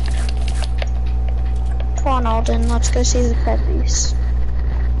 Come on, Alden. Let's go see the Peppies.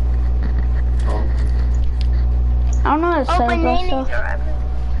 I don't know how to set up that bananas stuff. are everywhere.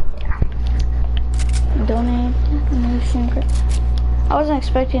 Donate. New secret. I wasn't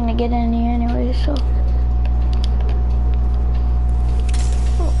expecting to get any anyway, so.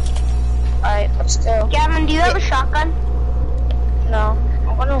 Alright, let's go. Gavin, do you have a shotgun? No,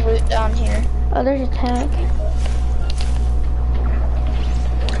 I'm gonna loot down here. Oh, there's a tag.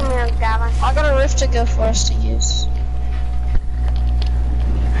 Come here, Gavin. I got a rift to go for us to use.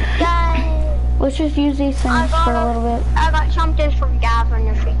 Guys, Let's just use these things for a little bit. I got something from Gavin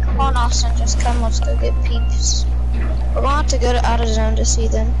if we Come on, Austin, just come. Let's go get peeps. We're gonna have to go to out of zone to see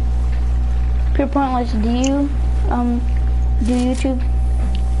them. Pure Pointless, do you do YouTube?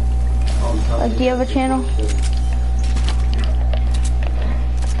 Like, do you have a channel?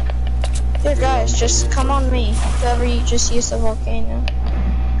 Here, guys, just come on me. Whoever you just used the volcano.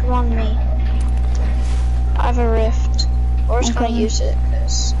 Come on me. I have a rift. We're just gonna use it,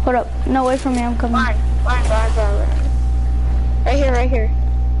 cause. Hold up. No, wait for me. I'm coming. Fine. Right here.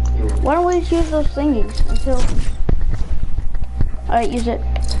 Why don't we just use those thingies until... Alright, use it.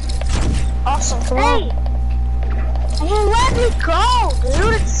 Awesome, come on. Well, let me go,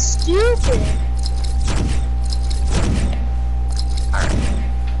 dude. It's stupid.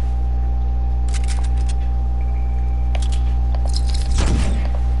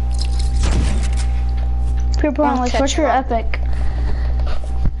 Pure Pointless, what's your epic?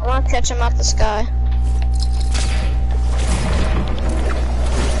 I wanna catch him out the sky.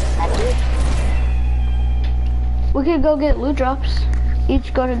 We could go get loot drops.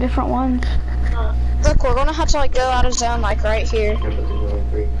 Each go to different ones. Look, we're gonna have to like go out of zone like right here.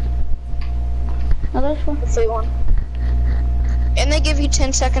 Oh, there's one. The free one. And they give you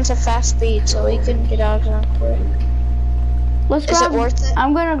 10 seconds of fast speed, so we can get out of zone quick. Let's Is grab it worth it?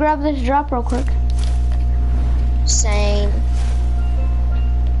 I'm gonna grab this drop real quick. Same.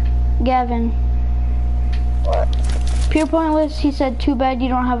 Gavin. What? Pure Pointless, he said, too bad you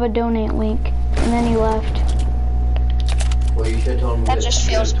don't have a donate link. And then he left. Well, you should tell him That just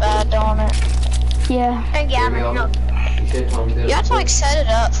feels bad, don't it? Yeah. Hey, Gavin, look. You should tell him You have to like set it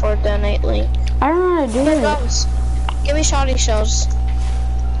up for a donate link. I don't know how to do Here it. goes. Give me shoddy shells.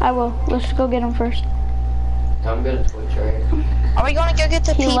 I will. Let's go get them first. I'm gonna Twitch, right? Are we gonna go get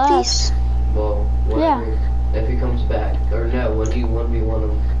the He peepees? Well, whatever. If he comes back. Or no, when you 1v1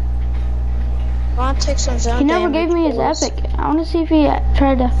 him. I wanna take some zone He never damage, gave me his boys. epic. I want to see if he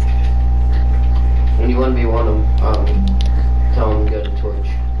tried to... When you 1v1 him, tell him to go to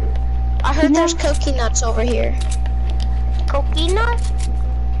Twitch. I heard there's cookie nuts over here. Coconut?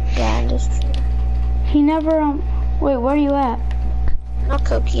 Yeah, that's true. He never, Wait, where are you at? Not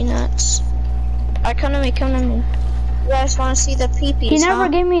cookie nuts. Alright, come to me. You guys wanna see the peepees, He never huh?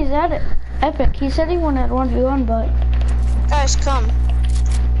 gave me his epic. He said he wanted 1v1, but... Guys, come.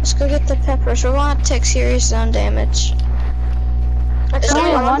 Let's go get the peppers. We're gonna take serious zone damage. It's Is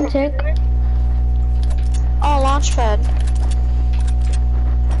only there one tick. Oh, launch pad.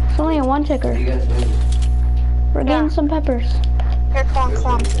 It's only a one ticker. What do you guys do? We're getting some peppers. Here, come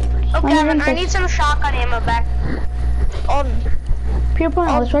on. Oh, When Gavin, you're I need some shotgun ammo back. Alden. Pure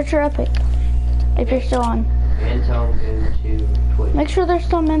Pointless, what's your epic? If you're still on. And tell him to go to Twitch. Make sure there's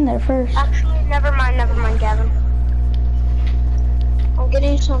some in there first. Actually, never mind, Gavin. I'm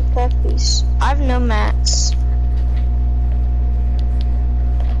getting some peppies. I have no mats.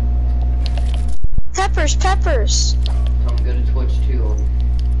 Peppers. Tell him to go to Twitch too.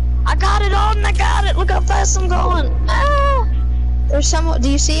 I got it, Alden. I got it. Look how fast I'm going. Ah! There's some. Do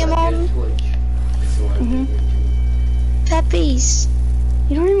you see him, Go to Alden? Twitch. Peppies.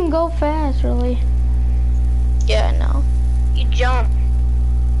 You don't even go fast, really. Yeah, I know. You jump.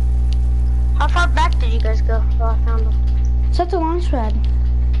 How far back did you guys go? Oh, I found them. Set the launch pad.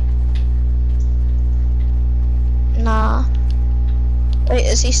 Nah. Wait,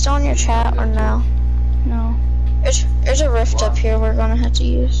 is he still in your chat or no? No. There's a rift up here we're gonna have to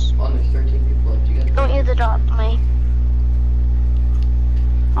use. Oh, there's 13 people left. You guys Don't use the drop me.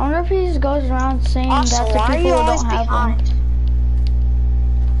 I wonder if he just goes around saying Also, that to why are people you who always don't have behind?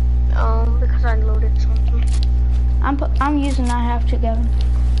 one. Because I loaded something. I'm using I have to, Gavin.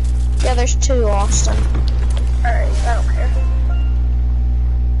 Yeah, there's 2, Austin. Alright, I don't care.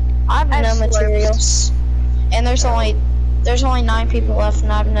 I have no slurps. materials. And there's only 9 people left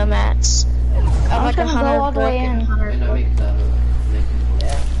and I have no mats. I have I'm like trying to go 100 all the way brick and in. 100 And I wood. make that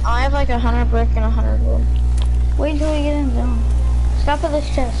I have like 100 brick and 100 wood. Wait until we get in zone. Stop at this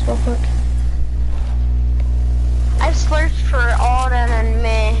chest real quick. I searched for Alden and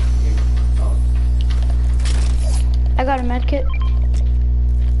me. I got a med kit.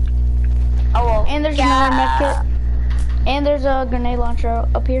 Oh well. And there's another med kit. And there's a grenade launcher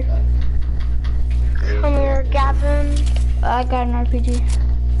up here. Come here, Gavin. I got an RPG.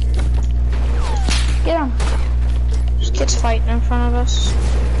 Get him. There's kids fighting in front of us.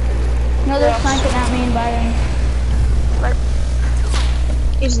 No, they're sniping at me and Byron.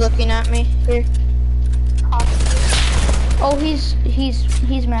 He's looking at me. Here. Oh, he's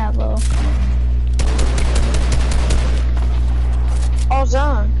mad low. All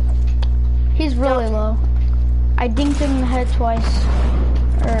done. He's really low. I dinked him in the head twice.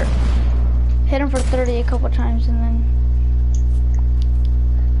 Or hit him for 30 a couple times and then...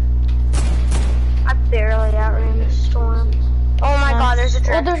 I barely outran the storm. Oh my god, there's a Oh,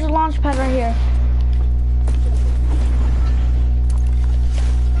 trap. there's a launch pad right here.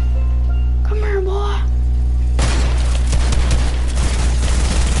 Come here, boy.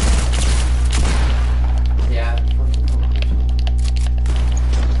 Yeah.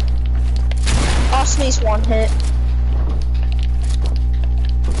 Austin needs 1 hit.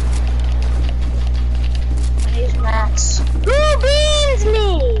 I need mats. Who beans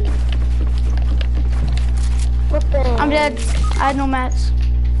me? Flipping. I'm dead. I had no mats.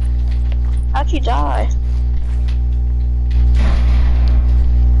 How'd you die?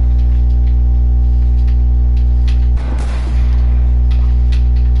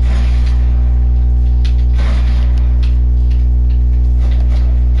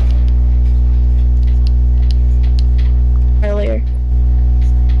 Earlier.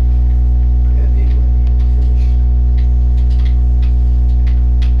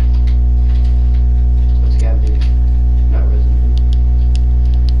 What's Gavin? Not resident.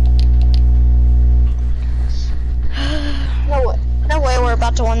 No way we're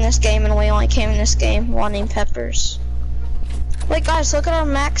about to win this game and we only came in this game wanting peppers. Wait guys, look at our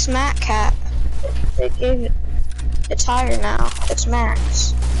max mat cap. They gave it. It's higher now. It's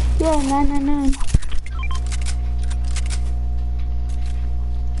max. Yeah, 999.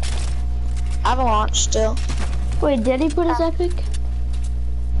 Avalanche still. Wait, did he put his epic?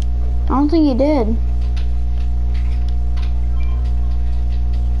 I don't think he did.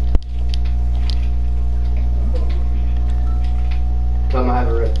 Tell him I have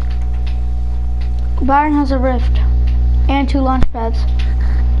a rift. Byron has a rift. And 2 launch pads.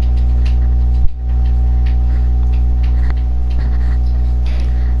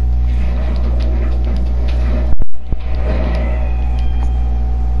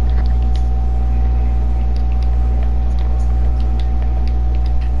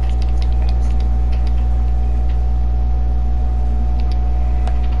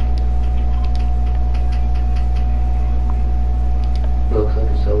 Looks like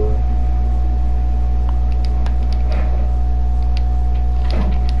a solo.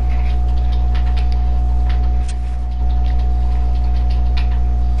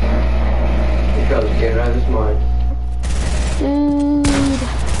 He's probably scared out of his mind. Dude.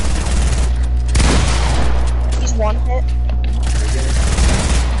 He's 1 hit.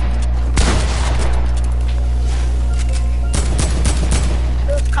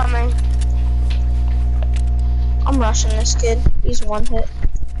 Who's coming? I'm rushing this kid. He's 1 hit.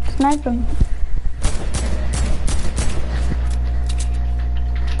 Snipe him.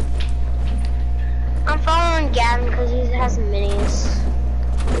 I'm following Gavin because he has minis.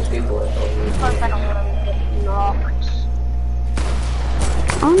 There's people that don't Plus, I don't want him to get knocked.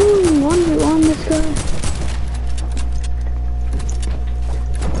 I don't even wonder on this guy.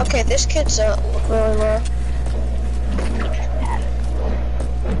 Okay, this kid's really low.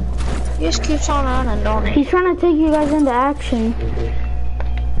 He just keeps on running, don't he? He's trying to take you guys into action.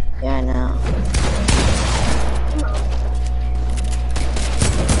 Yeah, I know.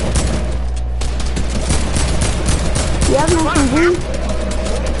 You have no SMG?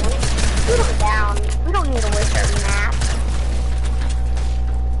 Put him down. We don't need to waste our map.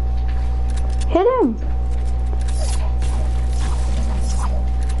 Hit him.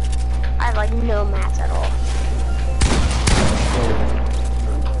 I have like no mats at all.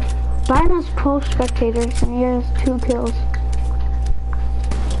 Byron has 12 spectators and he has 2 kills.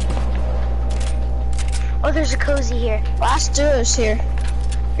 Oh, there's a cozy here. Last duo's here.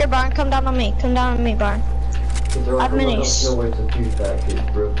 Here, Byron, come down on me. Come down on me, Byron. I have minis. No, it's a few fat kids,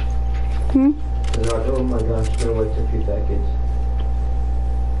 bro. They're like, oh my gosh, no, it's a few fat kids.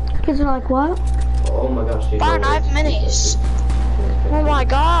 Kids are like, what? Oh my gosh, dude. Byron, I have minis. Oh my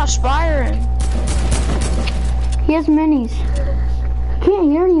gosh, Byron. He has minis.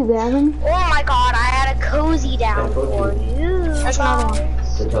 Can't hear you, Gavin. Oh my god, I had a cozy down for you. There's another one.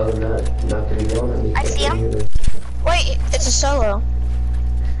 So tell them not to be yelling at me. I see him. Wait, it's a solo.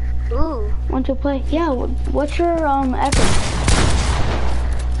 Ooh. Want to play? Yeah, what's your epic?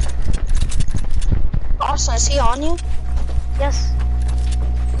 Austin, is he on you? Yes.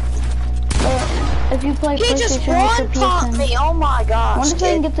 If you play He just PlayStation, what's your one-pumped PSN? me. Oh my gosh. Wonder if I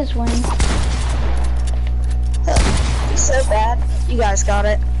can get this win. It's so bad. You guys got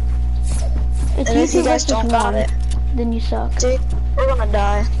it. If And if you guys don't got it, then you suck. dude, we're gonna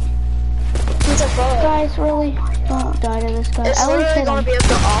die. He's a bug. Guys, really, don't die to this guy. It's At least literally hit gonna him. be up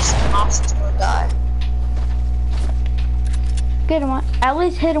to Austin. Austin's gonna die. Get him. At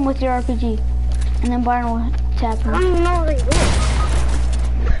least hit him with your RPG, and then Byron will tap I him. don't even know where he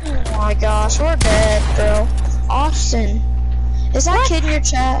went. Oh my gosh, we're dead, bro. Austin, is that kid in your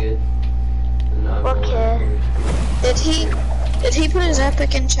chat? What kid? Did he put his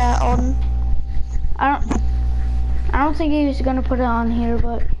epic in chat, Alden? I don't think he was gonna put it on here,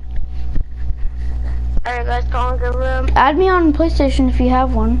 but Alright guys, go in the room. add me on PlayStation if you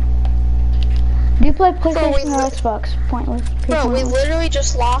have one. Do you play PlayStation we or Xbox? Pointless. Bro, we literally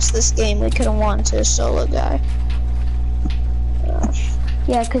just lost this game. We could have won to a solo guy. Gosh.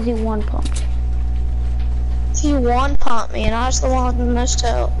 Yeah, because he one pumped. He one-pumped me, and I was the one with the most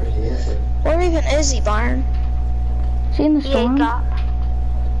health. Where even is he, Byron? Is he in the Yeah, storm? got.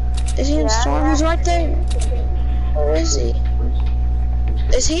 Is he in storm? He's right there. Where is he?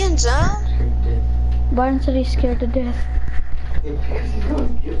 Is he in zone? Byron said he's scared to death.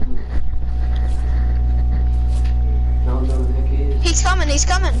 He's coming, he's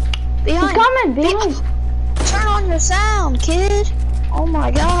coming. Behind. He's coming, behind. Turn on your sound, kid. Oh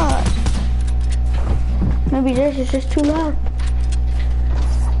my god. Maybe this is just too loud.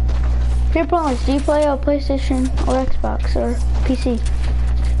 Here, Pointless, do you play a PlayStation or Xbox or PC?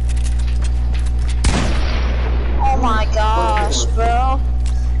 Oh my gosh, bro.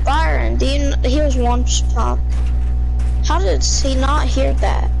 Byron, he was one pop. How did he not hear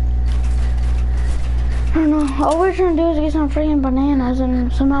that? I don't know. All we're trying to do is get some freaking bananas,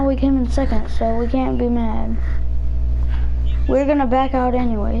 and somehow we came in second, so we can't be mad. We're gonna back out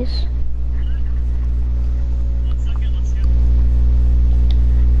anyways.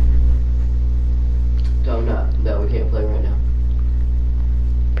 Tell them that we can't play right now.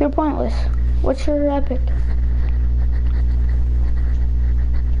 Pure Pointless. What's your epic?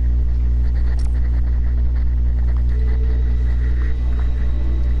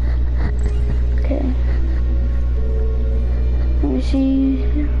 Okay. Let me see.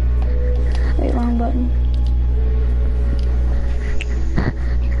 Wait, wrong button.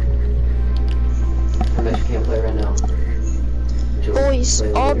 I bet you can't play right now. Boys,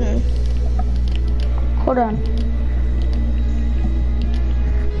 Alden. Hold on.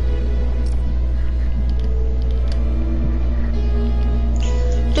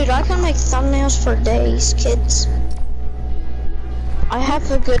 Dude, I can make thumbnails for days, kids. I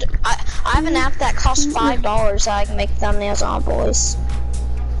have a good, I have an app that costs $5 that I can make thumbnails on, boys.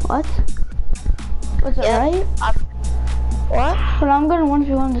 What? Was it Yeah. right? What? Hold on, I'm gonna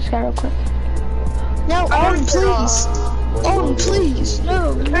 1v1 this guy real quick. No, Alden, please. Alden, please.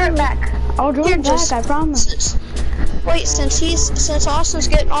 No, Turn back. I'll join Here, back, just- I promise. Wait, since Austin's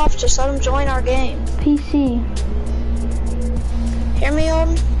getting off, just let him join our game. PC. Hear me,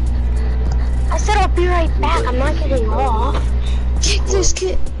 Alden? I said I'll be right back. I'm not getting off. Kick this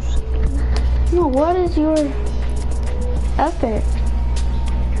kid. No, what is your epic?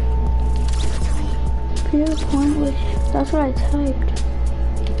 Pure Pointless. That's what I typed.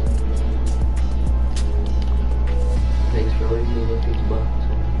 Thanks for letting me look at the box.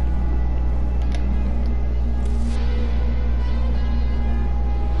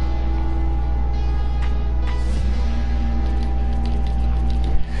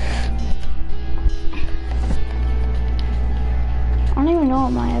 I don't even know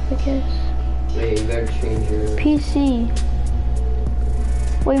what my epic is. Hey, you better change your... PC.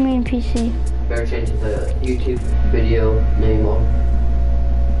 What do you mean PC? Better change the YouTube video name on.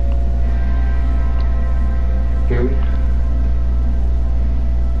 Hear me?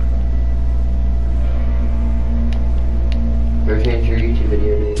 Better change your YouTube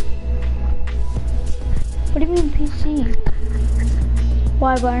video name.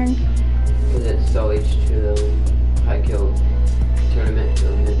 Why, Byron? Because it's still h2o high kill tournament for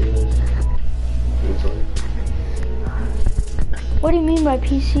the videos. What do you mean by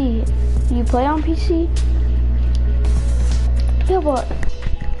PC? You play on PC? Yeah, but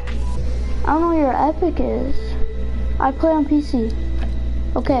I don't know what your Epic is. I play on PC.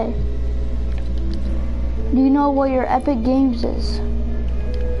 Okay. Do you know what your Epic Games is?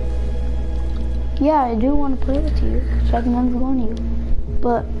 Yeah, I do want to play with you, so I can undergo you.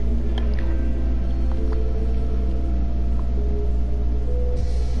 But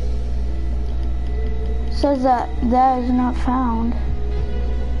says that is not found.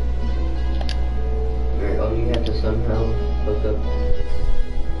 Alright, oh, you have to somehow look up.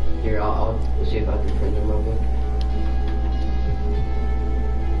 Here, I'll see if I can find them real quick.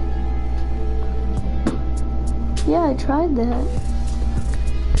 Yeah, I tried that.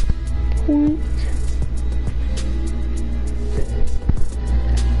 Point.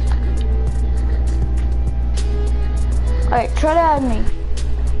 Alright, try to add me.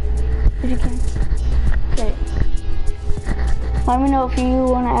 If you can. Okay. Let me know if you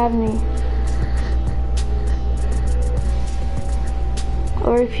want to add me.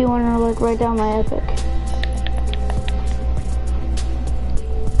 Or if you want to like write down my Epic.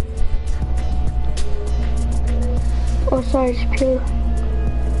 Oh, sorry, it's pure.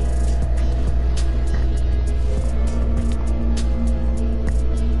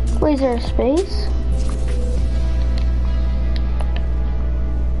 Wait, is there a space?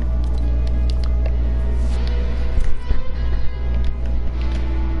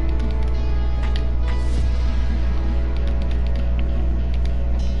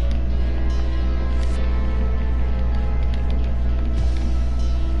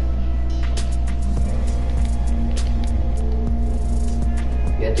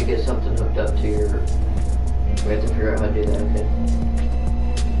 You have to get something hooked up to your... We have to figure out how to do that, okay?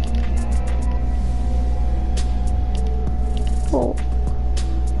 Oh.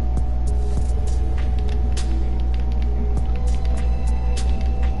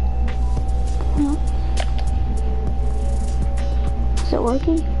 Huh? Is it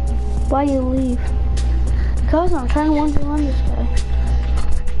working? Why you leave? Because I'm trying to 1v1 this guy.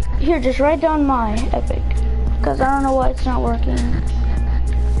 Here, just write down my Epic. Because I don't know why it's not working.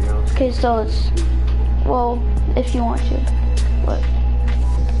 Okay, so it's... Well, if you want to. But...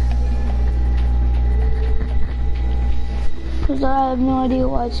 Because I have no idea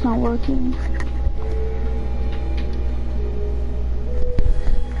why it's not working.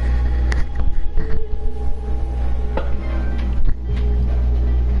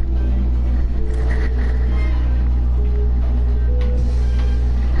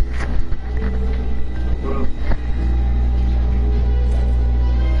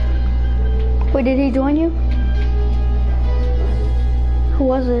 Wait, did he join you? Who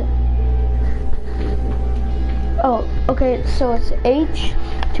was it? Oh, okay, so it's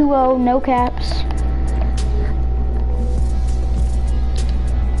h2o, no caps.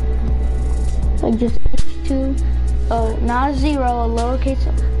 Like just h2o, not a zero, a lowercase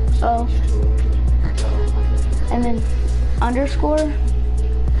o. And then underscore,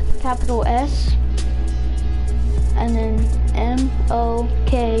 capital S, and then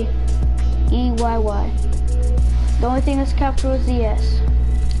M-O-K-E-Y-Y. The only thing that's capital is the S.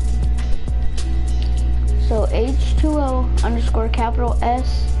 So h2o underscore capital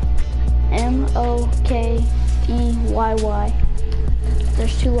S M-O-K-E-Y-Y.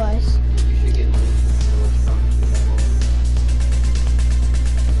 There's two Y's. You should get money.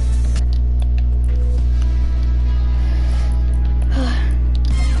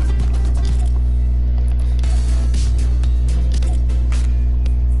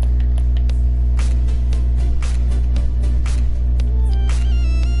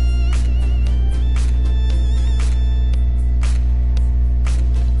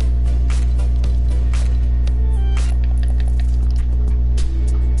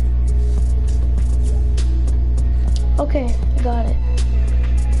 Okay, I got it.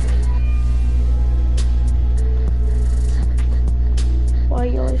 Why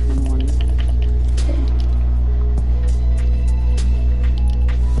you always want one? Okay.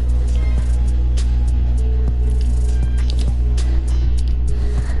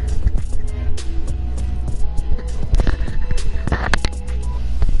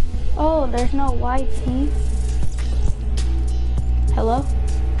 Oh, there's no YT. Hello?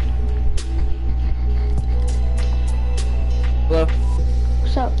 Hello?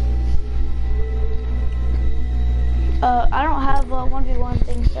 What's up? I don't have a 1v1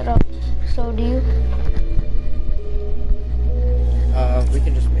 thing set up, so do you? We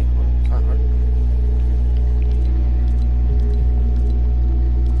can just make one. It's not hard.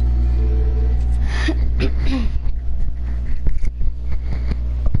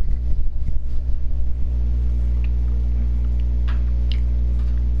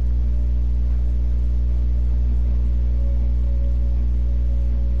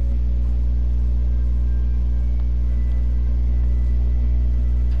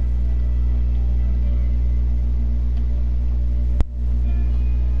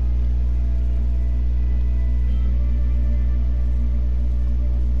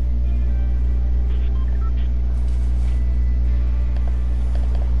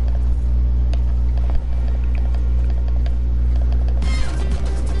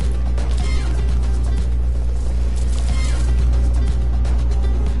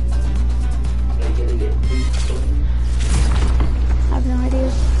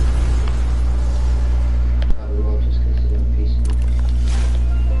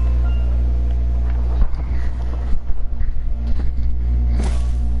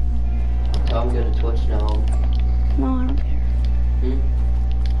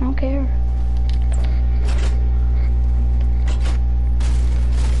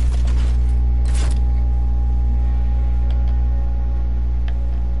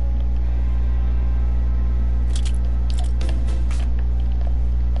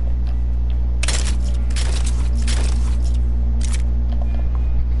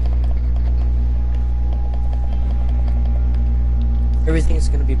 everything's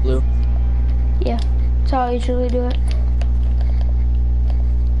gonna be blue. Yeah, that's how I usually do it.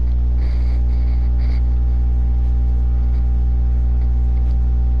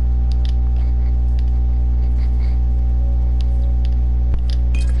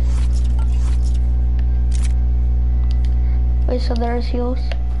 Wait, so there's heals?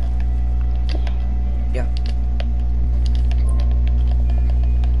 Yeah.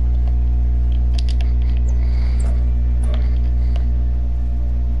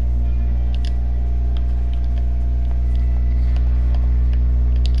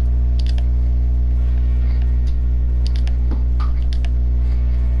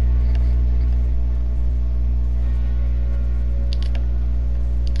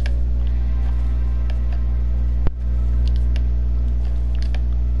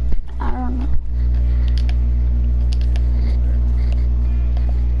 I don't know.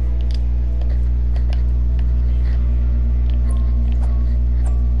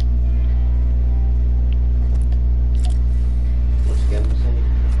 What's Gavin saying?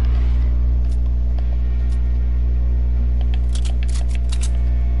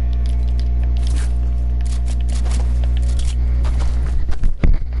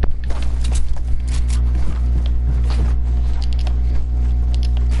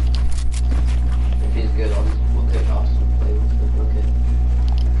 If he's good, we'll take Austin play with him. Okay.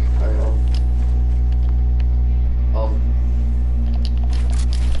 Alright,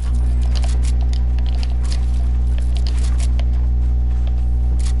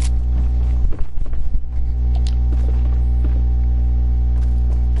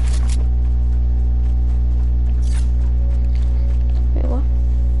 Wait, what?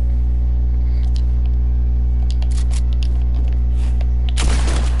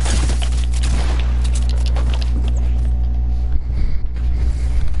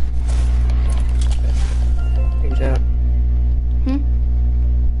 Good job.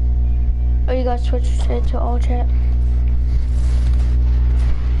 Oh, you got switched it to all chat.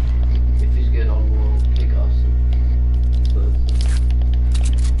 if he's good, we'll kick Austin.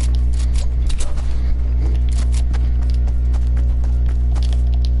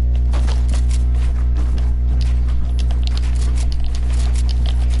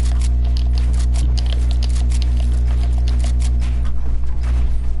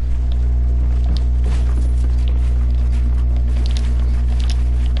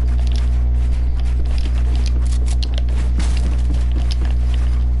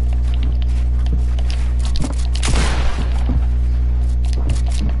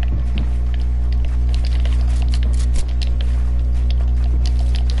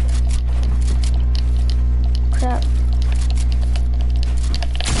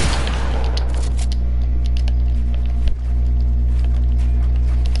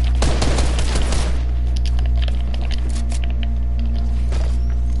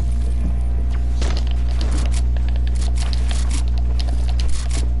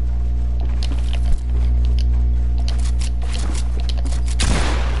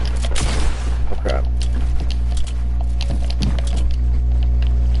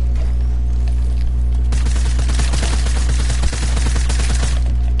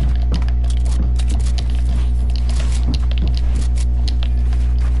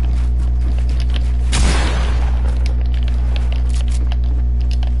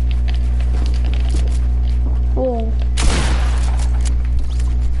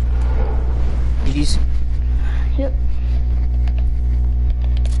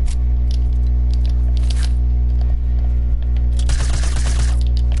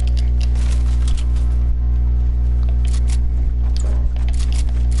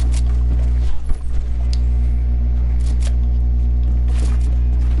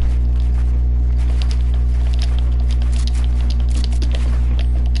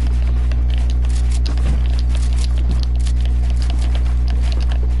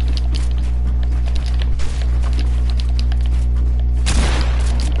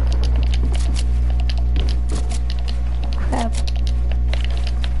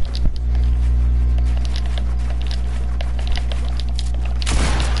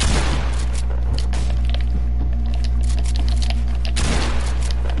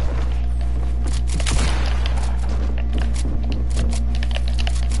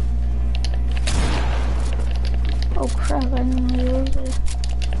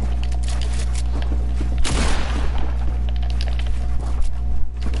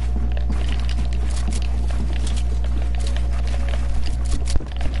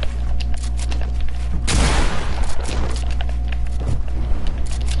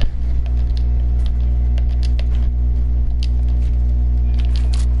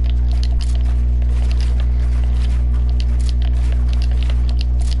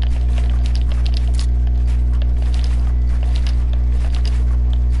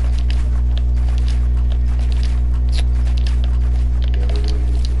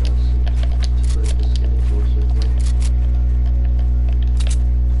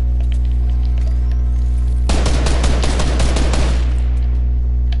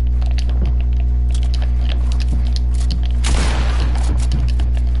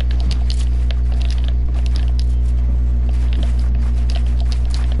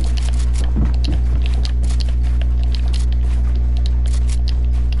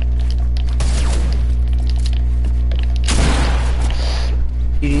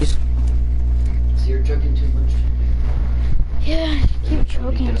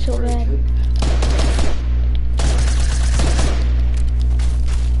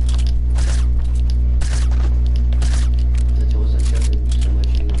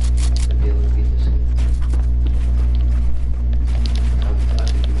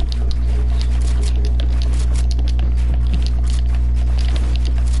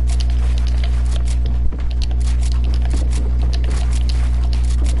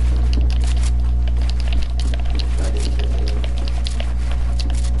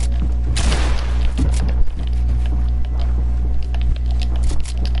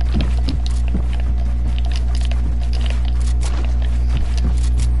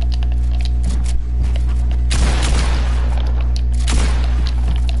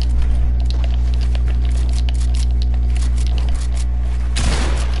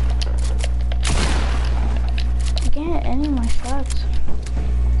 any of my shots.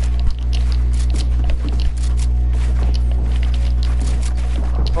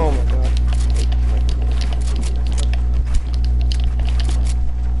 Oh my god.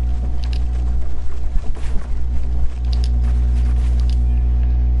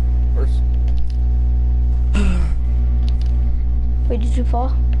 First. Wait, did you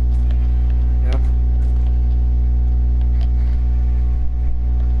fall? Yeah.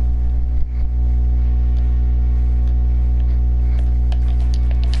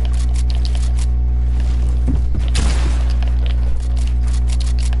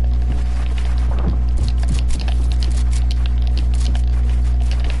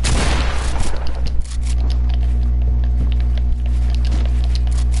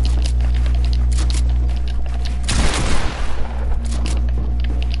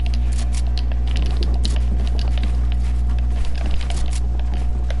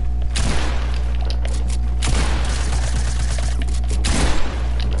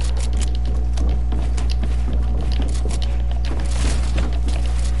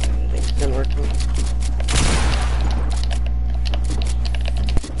 Isn't working.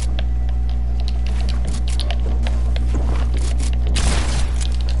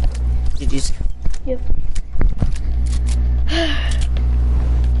 GG's. Yep.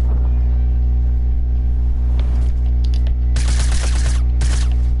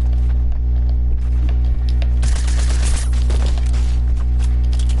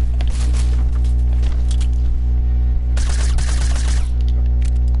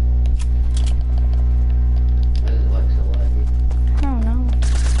 Why is it like so laggy? I don't know.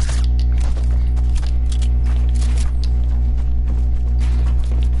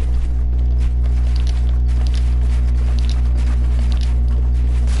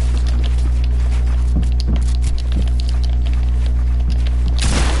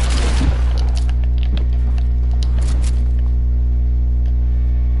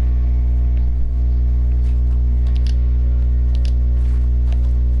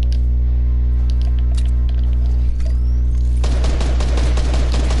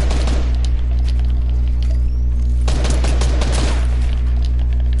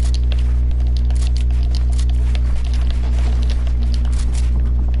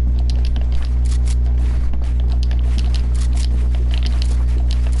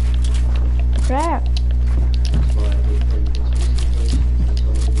 Crap. That's why I hate playing against PC players. That's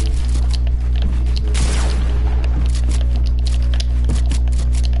all I do.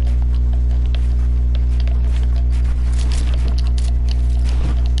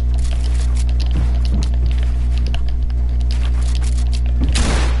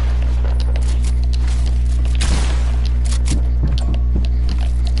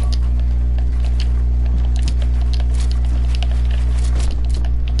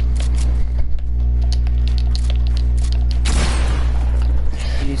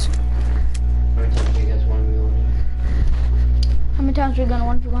 GG's. How many times do you guys want me on? How many times are we gonna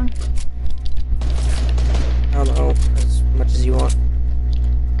 1v1? I don't know. As much as you want.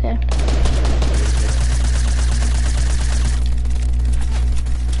 Okay.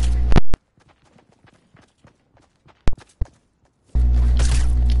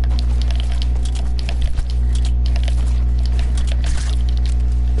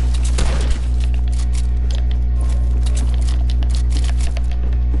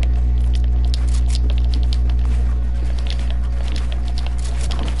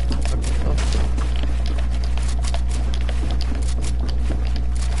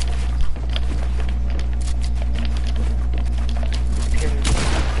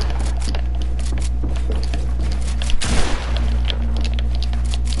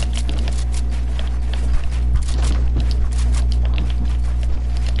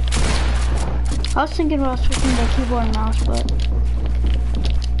 I was thinking about switching to keyboard and mouse, but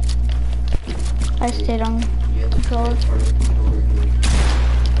I stayed on You have to controller. transfer the controller to me.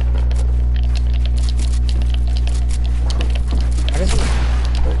 How does it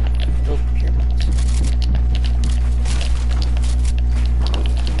build pyramids?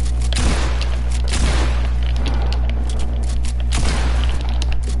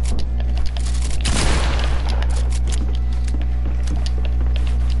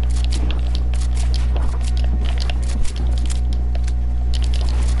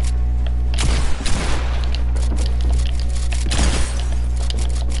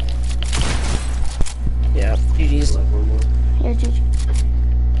 Yeah, GG's. Like one more. Yeah, GG.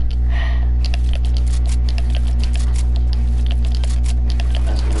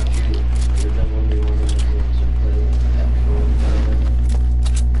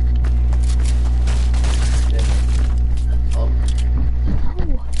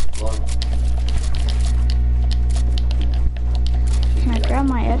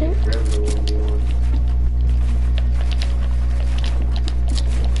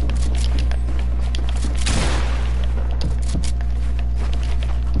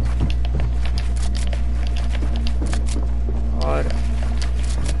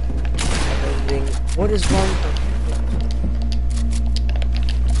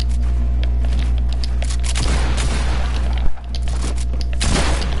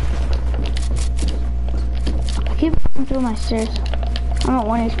 through my stairs. I'm at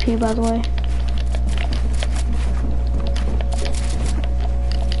 1 HP, by the way.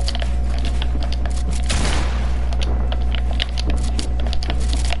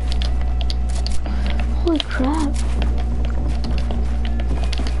 Holy crap.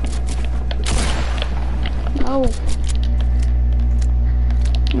 No.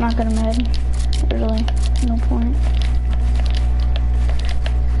 I'm not gonna med. Really, no point.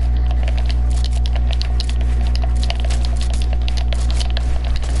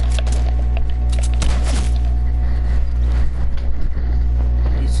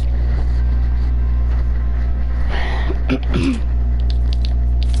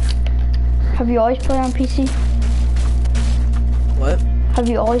 Have you always played on PC? What? Have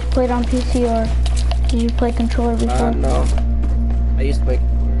you always played on PC, or did you play controller before? No. I used to play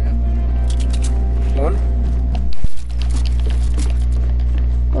controller, yeah. One?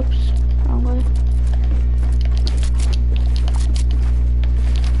 Oops, wrong way.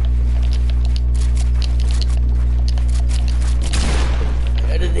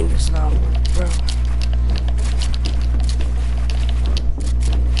 Editing is not working, bro.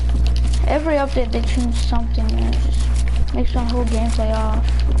 Every update they change something and it just makes my whole gameplay off.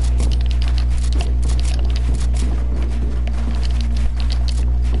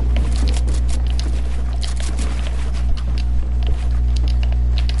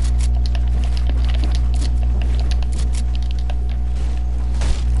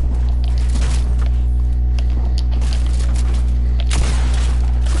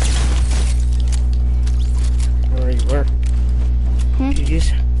 Where you were?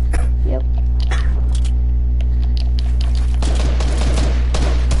 GG's. Yep.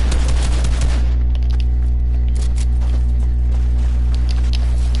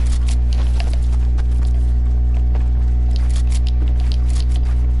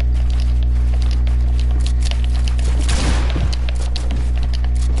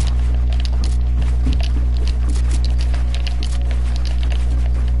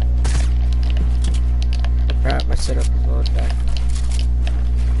 Crap, my setup is all back.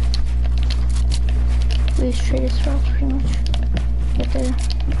 We just trade this route pretty much. Get there.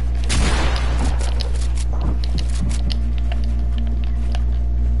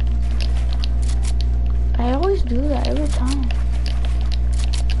 I always do that every time.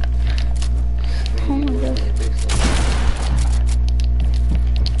 Oh my god.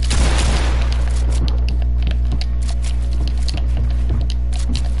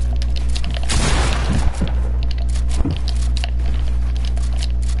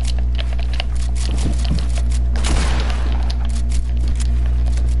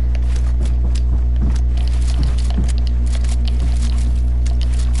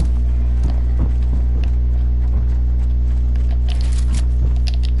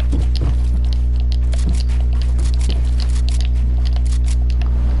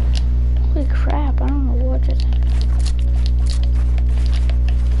 Holy crap, I don't know what just happened.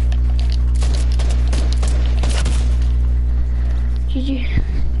 GG.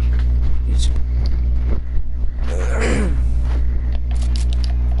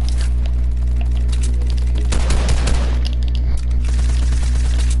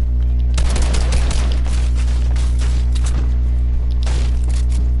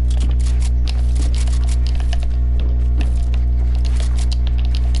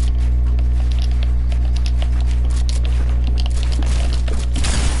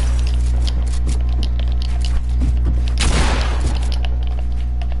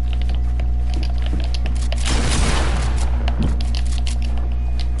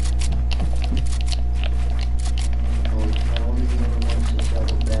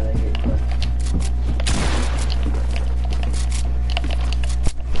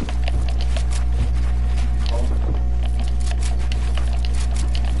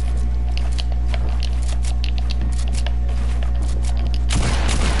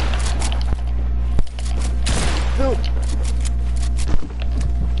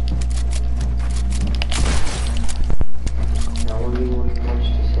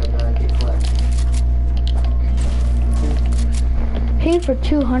 Paid for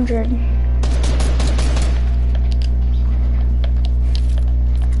 200.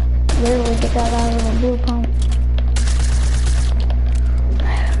 Literally get that out of a blue pump.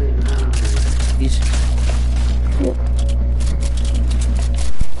 Easy. Yep.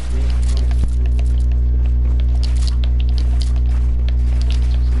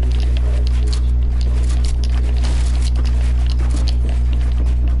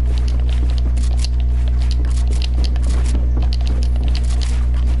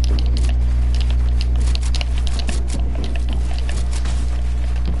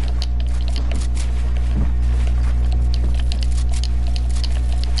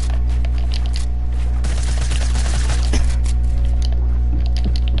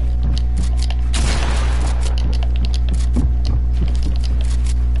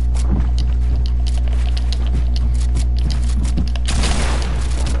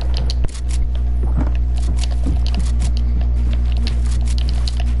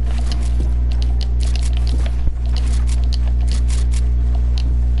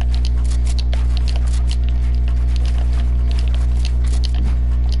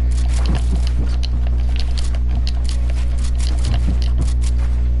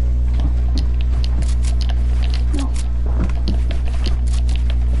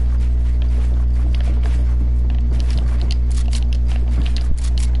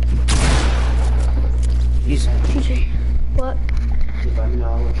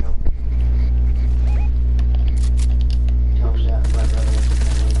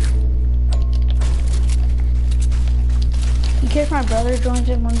 if my brother joins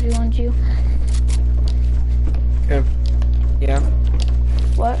in 1v1 you? Okay. Yeah.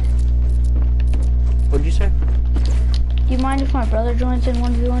 What? What'd you say? Do you mind if my brother joins in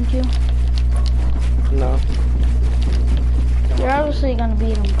 1v1 you? No. You're obviously gonna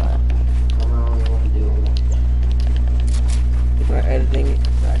beat him, but... I'm the only one doing it. My editing.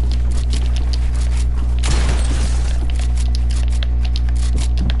 Right.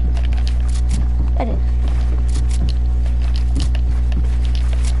 Edit.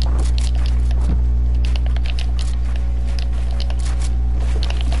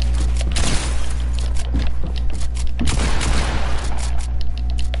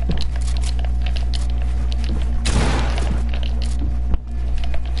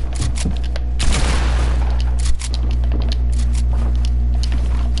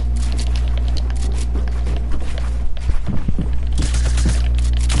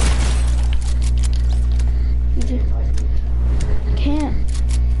 Can't.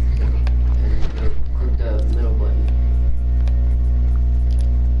 Click the middle button.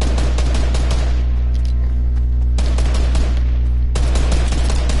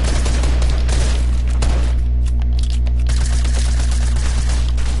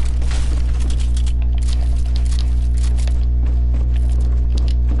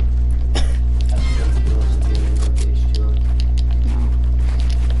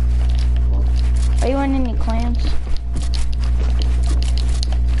 Are you in any clans?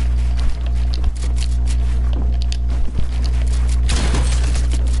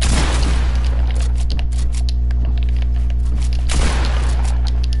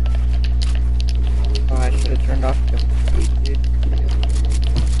 Oh, I should have turned off the feed, dude.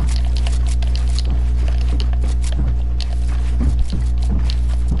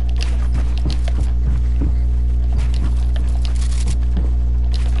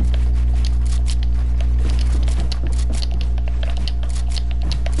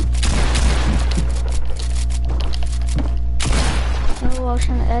 Oh, I was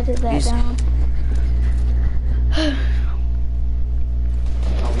trying to edit that down.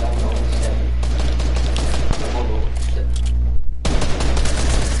 I'm down to only 7. I'm almost 7.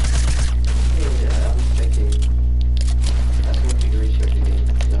 Yeah, I'm expecting. That's what you research again.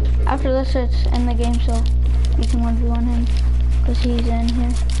 After this, it's in the game, so you can 1v1 him. Because he's in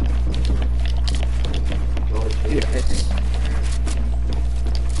here. Dude, it's...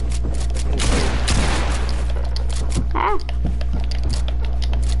 Ah!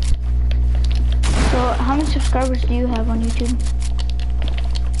 So, how many subscribers do you have on YouTube?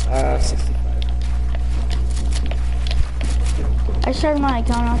 65. I started my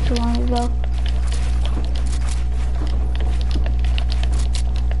account not too long ago.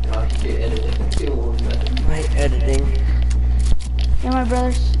 My editing. Yeah, my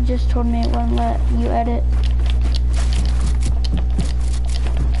brother just told me it wouldn't let you edit.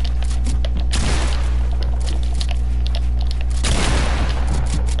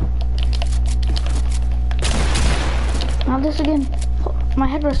 Not this again. My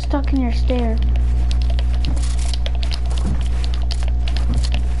head was stuck in your stair.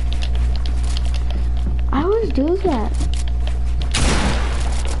 I always do that.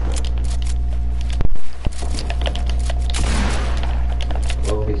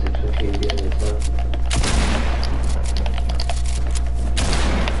 Well, he's expecting to get it up.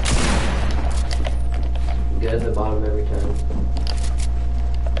 Get at the bottom every time.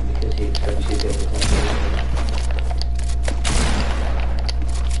 Because he expects you to get the top.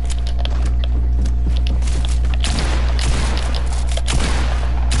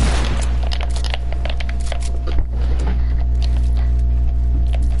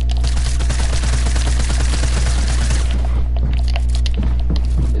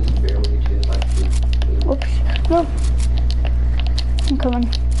 Oops. No. I'm coming.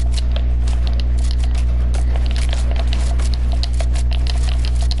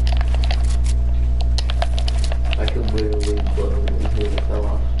 I could literally blow him and he would fell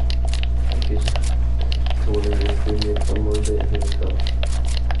off. Like he's totally threw me from a little bit and he would fell.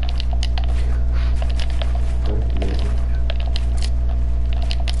 Oh, he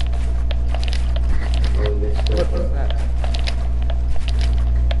missed What it. was that?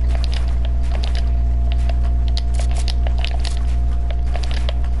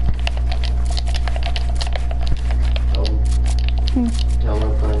 Tell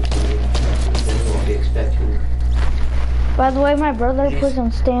him I'm fine to you. Then he won't be expecting. By the way, my brother plays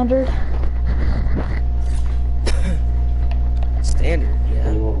on standard. Standard, Then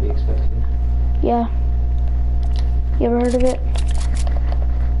yeah. he won't be expecting. Yeah. You ever heard of it?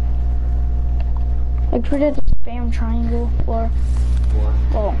 Like created the spam triangle or Why?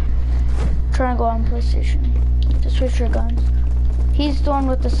 well triangle on PlayStation to switch your guns. He's the one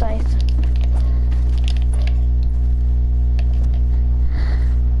with the scythe.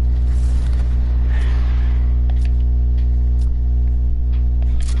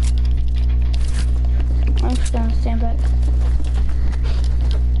 I'm just gonna stand back.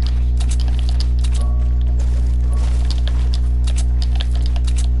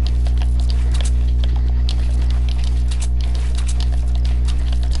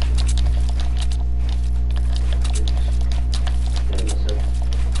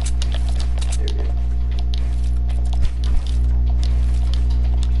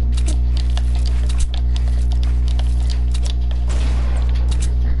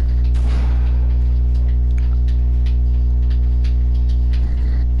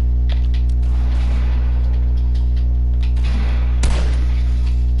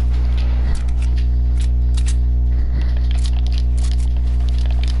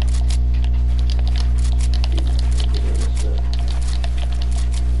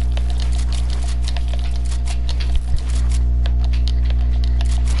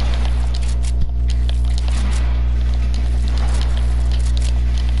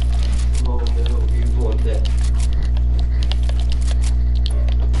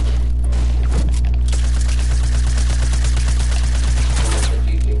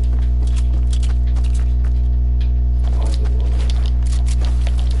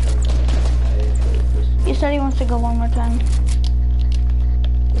 He said he wants to go one more time.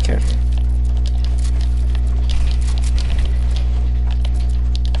 Okay.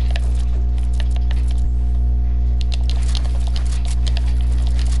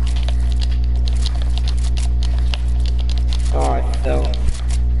 Oh, I fell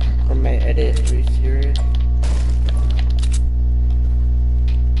from my edit. Are you serious?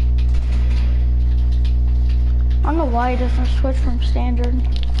 I don't know why he doesn't switch from standard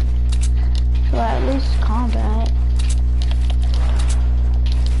to at least combat.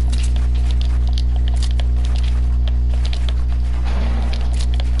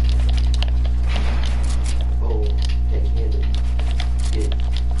 Oh, can't handle it. Get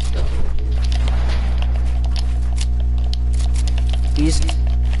stuff like this. Easy.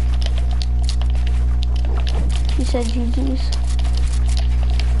 He said GG's.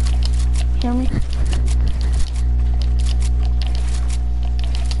 Hear me?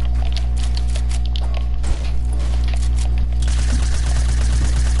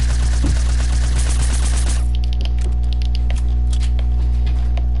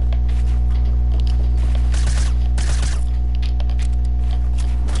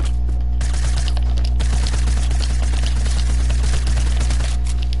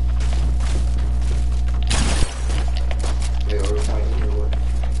 Wait, are we fighting or what?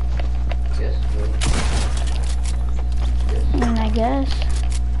 Yes, no. Yes. I mean, I guess.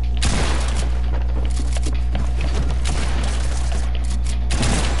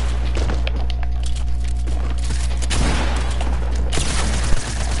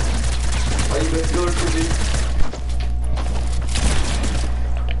 Why you make doors for me?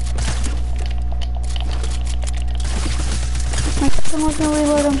 Someone's gonna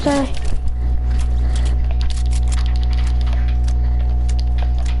reload, I'm sorry.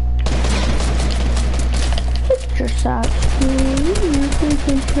 Picture shot.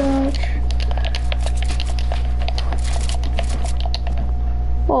 Picture shot.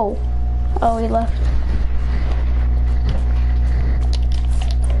 Whoa. Oh, he left.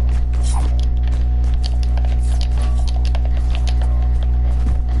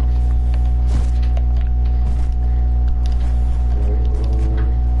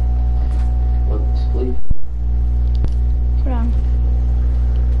 Want to sleep? Sit down.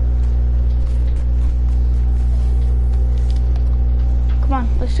 Come on,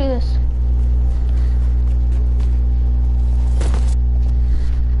 let's do this.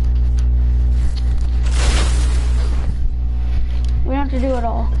 We don't have to do it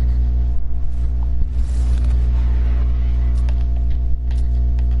all.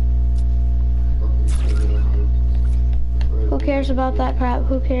 Who cares about that crap?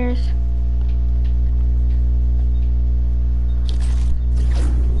 Who cares?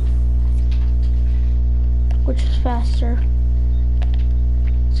 Which is faster?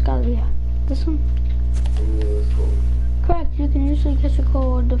 It's gotta be this one. Correct, you can usually catch a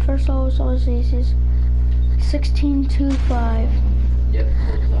cold. The first level is always the easiest. 1625. Yep,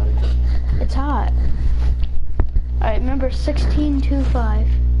 close out. It's hot. Alright, remember 1625.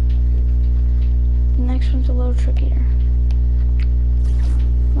 The next one's a little trickier.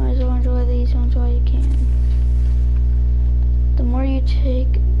 Might as well enjoy these ones while you can. The more you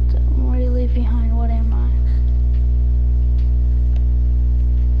take, the more you leave behind. What am I?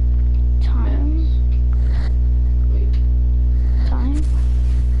 Time? Wait. Time?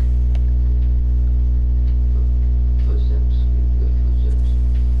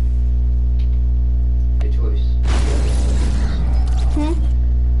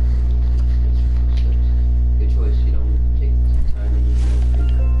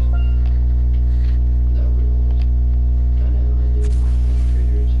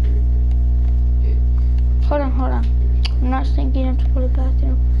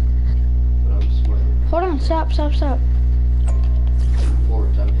 stop.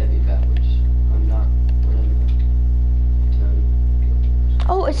 Forwards, I'm heavy. Backwards, I'm not.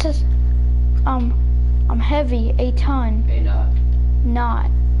 Oh, it says, I'm heavy, a ton. A not. Not.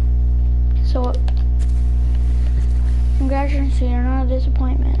 So, congratulations, you're not a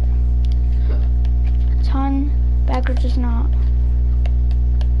disappointment. Ton, backwards is not.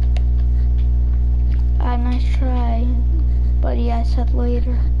 Nice try, buddy, I said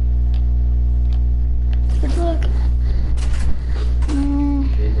later. Good luck.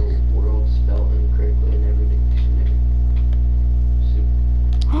 Okay, the world spelled incorrectly in every dictionary.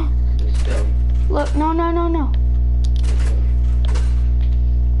 The spell. Look, no.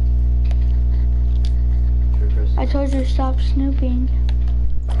 I told you to stop snooping.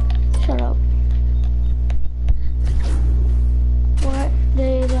 Shut up. What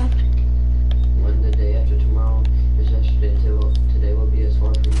day is after? When the day after tomorrow is yesterday, today will be as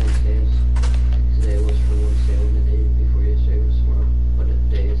far from Wednesday as today was from Wednesday, and the day before yesterday was tomorrow, but the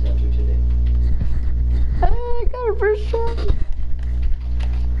day is after today. Hey, I got a first try.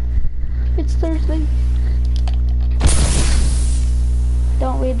 It's Thursday.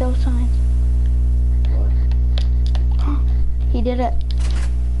 Don't read those signs. What? He did it.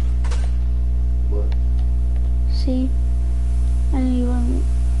 What? See? I didn't even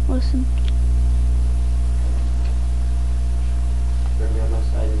listen. Bring me on my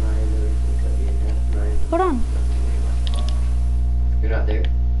side and I am everything cut me in half and I am Hold on. You're not there?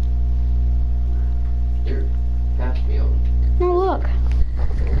 You're past me on. No, look.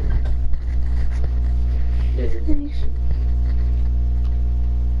 Yeah, you're Thanks.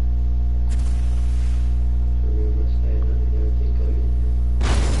 Bring me on my side and I am everything cut me in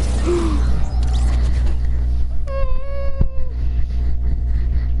half.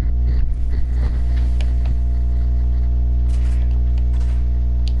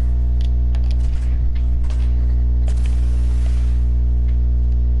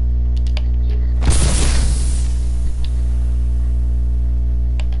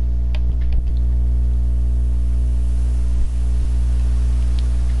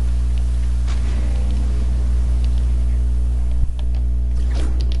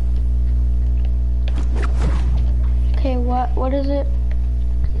 Okay, what is it?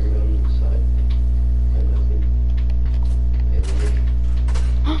 Bring me on the side. I have nothing.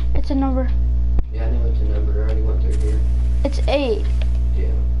 It's a number. Yeah, I know it's a number. I already went through here. It's 8. Yeah.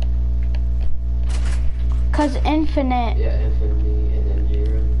 Cause infinite. Yeah, infinity and then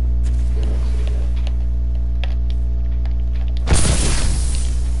 0. And that's that.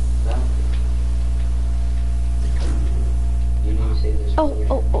 Stop. You need to say this. Oh.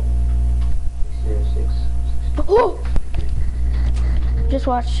 606. Oh! Just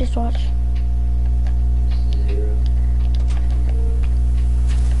watch. 0.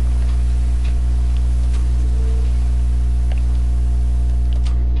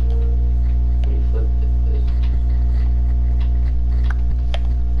 When you flip it,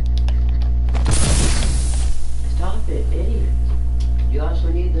 stop it, idiot. You also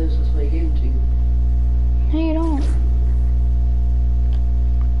need this, that's why I gave it to you. No, you don't.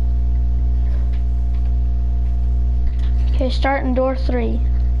 Okay, start in door 3.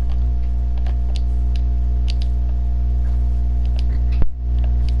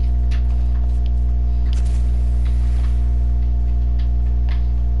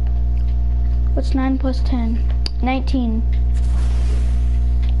 What's 9 plus 10? 19.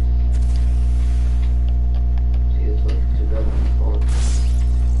 See, it's what to grab my phone.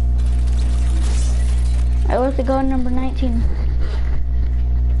 I looked at go number 19.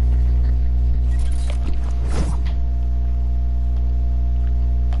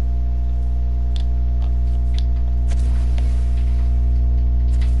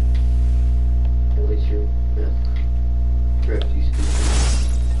 At least you're correct, you speak.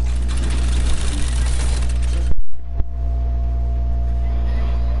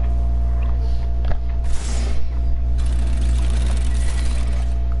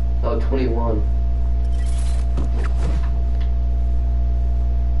 Oh, 21.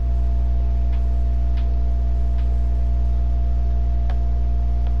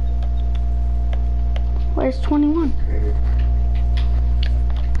 Where's 21? Right here.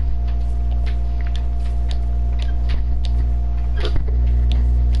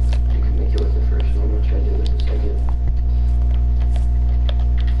 You can make it with the first one. I'll try to do it with the second.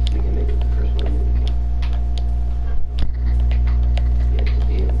 You can make it with the first one. You have to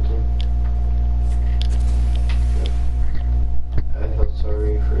be able to. Yep. I felt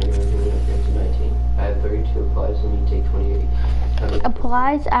sorry for anyone who went into 19. I have 32 applies and you take 28.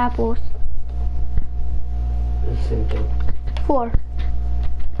 Applies apples. It's the same thing. 4.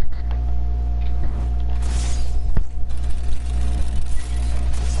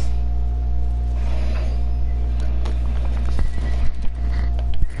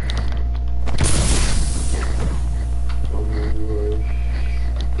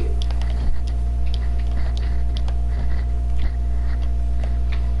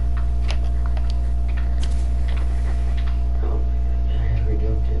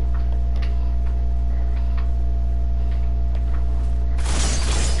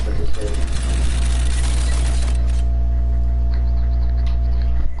 head.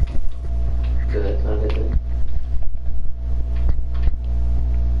 Good, not good.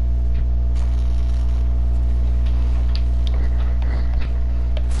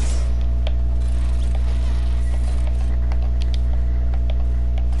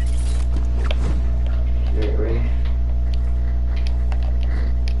 Alright, ready?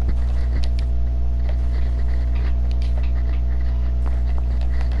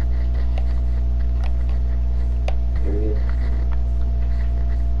 Here we go.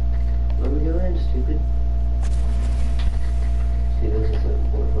 Let me go in, stupid. See, this is a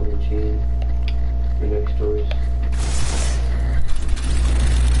 100 chain. Your next doors.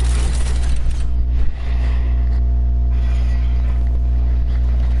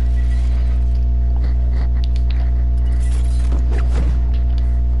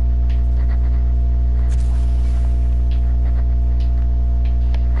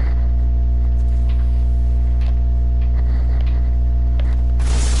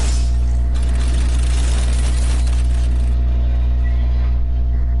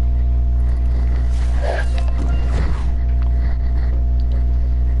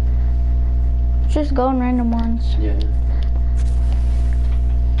 Just go in random ones. Yeah.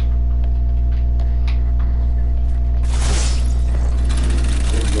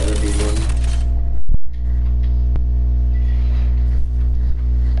 There's gotta be one.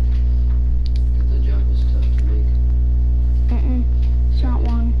 The jump is tough to make. It's not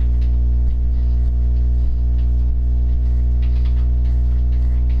one.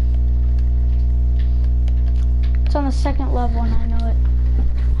 It's on the second level and I know it.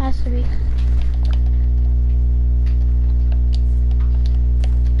 Has to be.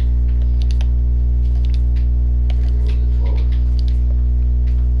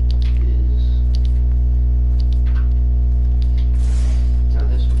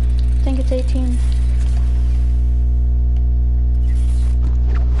 I think it's 18.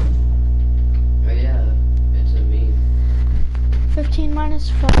 Oh yeah, it's a me. 15 minus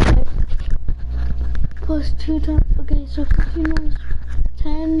 5 plus 2 times. Okay, so 15 minus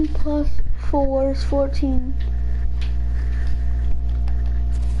 10 plus 4 is 14.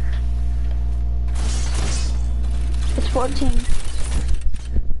 It's 14.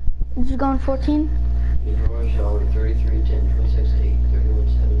 Did you go in 14? You know where shower 33, 10, 26, 8, 31,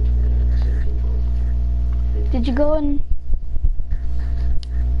 7, 29, 17, 12. Did you go in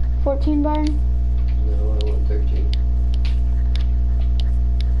 14, Byron? No, I went 13.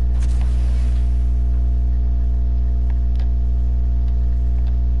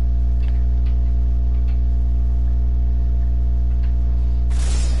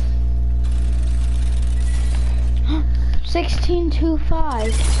 Sixteen to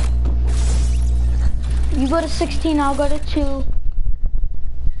 5. You go to 16, I'll go to 2.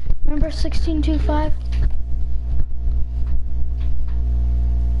 Remember 16 to 5?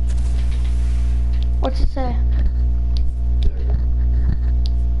 What's it say?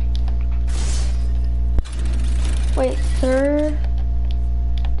 Wait, third.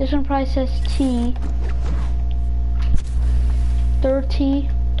 This one probably says T. Third T.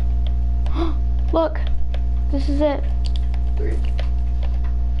 Look, this is it. 3.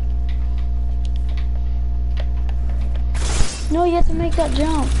 No, you have to make that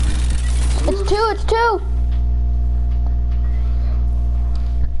jump. It's 2, it's 2!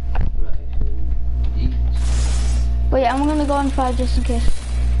 Wait, I'm gonna go in 5 just in case.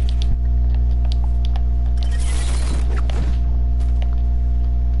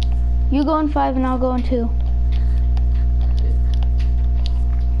 You go in 5 and I'll go in 2.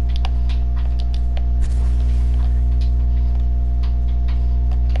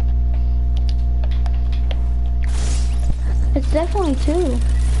 It's definitely 2. 2,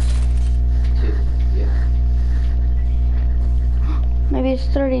 yeah. Maybe it's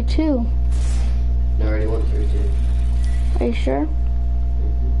 32. No, I already went 32. Are you sure?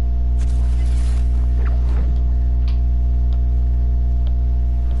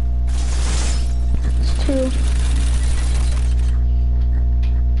 It's 2.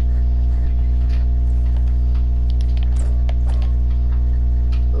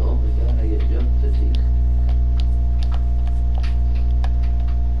 Oh my god, I get jump fatigue.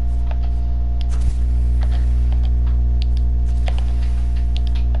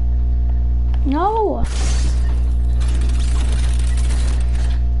 No!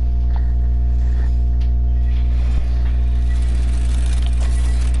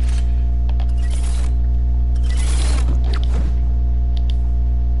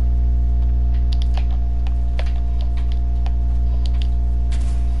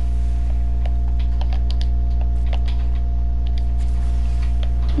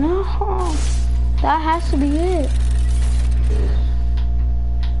 No. That has to be it.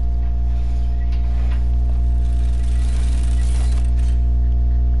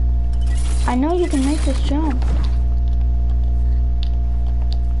 I know you can make this jump.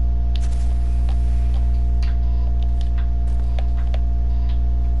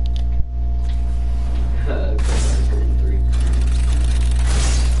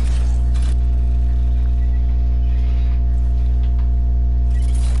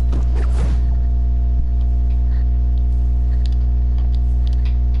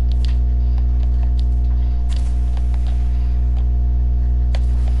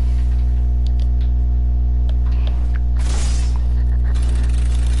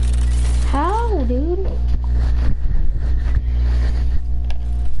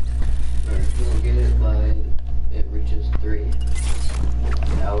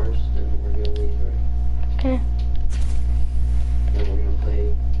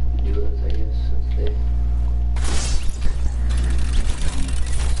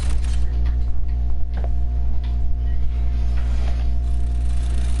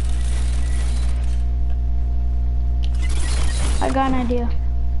 I got an idea.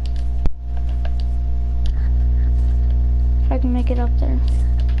 If I can make it up there.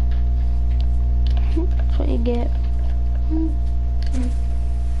 That's what you get.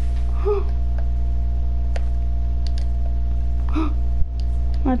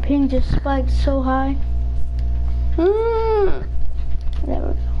 My ping just spiked so high. There we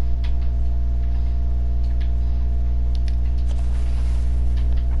go.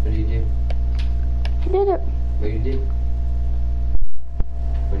 What do you do? I did it. What do you do?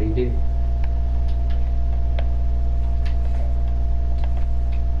 What do you do?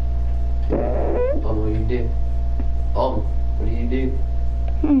 What do you do? What do you do?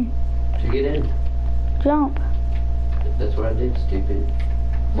 To get in? Jump. That's what I did, stupid.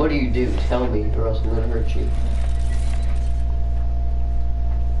 What do you do? Tell me, or else I'm gonna hurt you.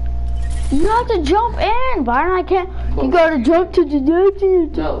 You have to jump in, Byron. I can't. You gotta jump to the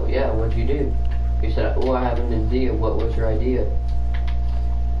distance. No, yeah, what'd you do? You said, oh, I have an idea. What was your idea?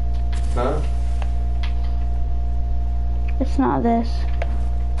 Huh? It's not this.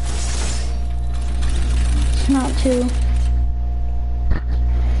 It's not two.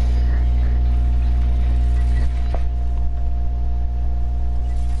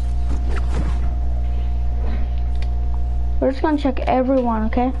 We're just gonna check everyone,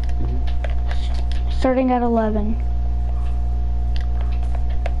 okay? Starting at 11.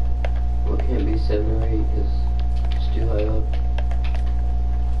 Well, it can't be 7 or 8 because it's too high up.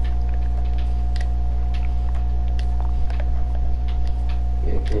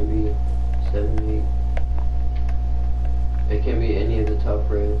 Yeah, it can't be 7, 8. It can't be any of the top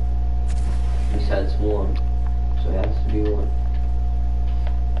row besides 1. So it has to be 1.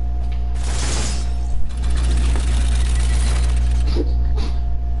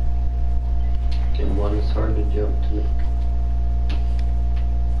 And 1 is hard to jump to.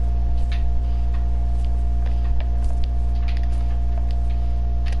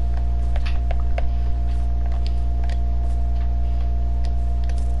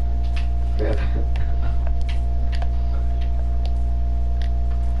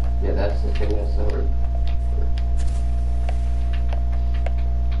 Yeah, that's the thing, that's the hard.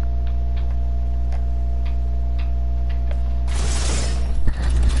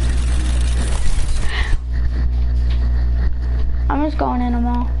 I'm just going in them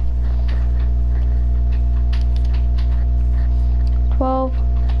all. 12,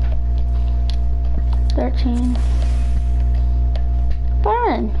 13.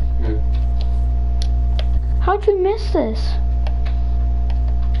 Byron, how'd you miss this?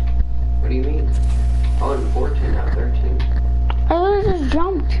 What do you mean? Oh, and 14, not 13. I literally just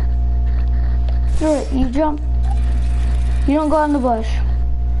jumped. Do it, you jump. You don't go in the bush.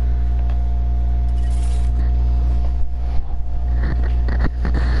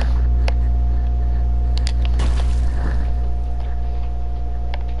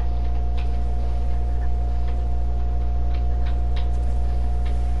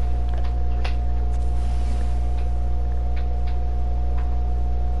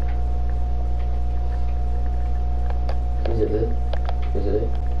 Is it it? Is it it?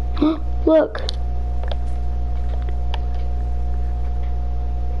 Look.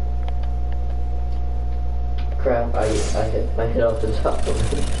 Crap, I hit my head off the top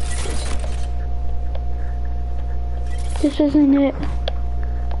of it. This isn't it.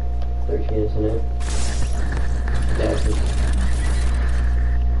 13, isn't it? That's it.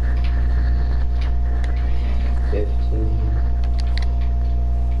 15.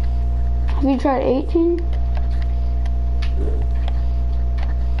 Have you tried 18? No.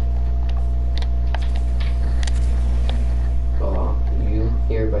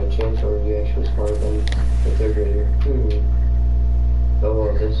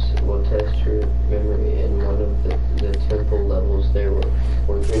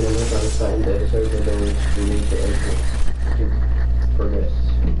 find those are the doors we need to enter to progress.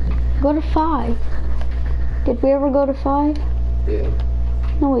 Go to 5. Did we ever go to 5? Yeah.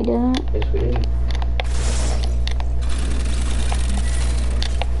 No, we didn't. Yes, we did.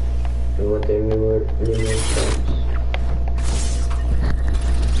 And what they numerous times.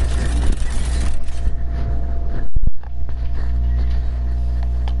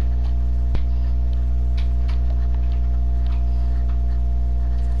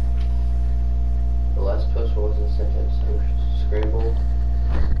 The last post wasn't sentence. Scrambled.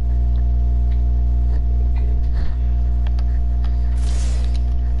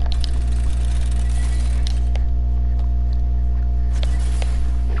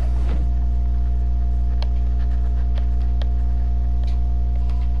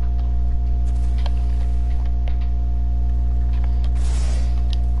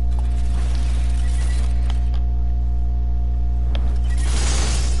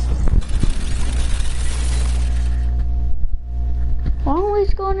 Why don't we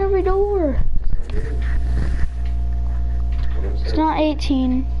just go in every door? It's not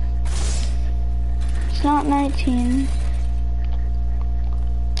 18. It's not 19.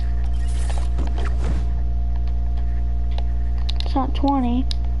 It's not 20.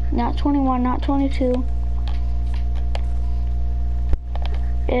 Not 21, not 22.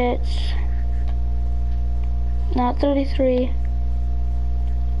 It's not 33.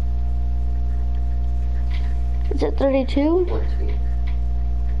 Is it 32? 14.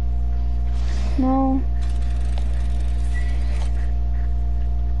 No.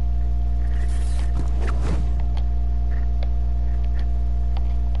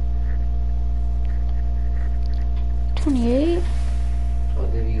 I'll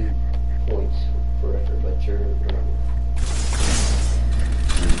give you points for effort, but you're wrong.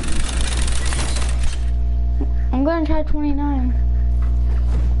 I'm gonna try 29.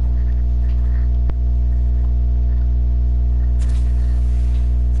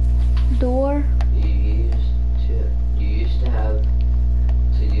 Door. You used to have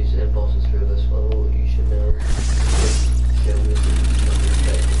to use impulses for this level. You should know. Show me some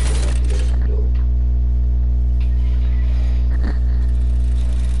respect and have to go to the door.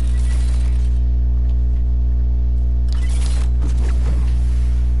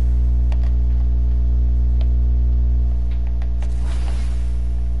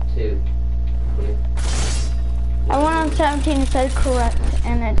 I went on 17 and said correct,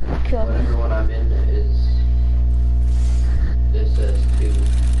 and it killed me. Whatever one I'm in is, this says 2.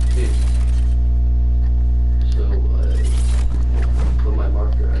 So, put my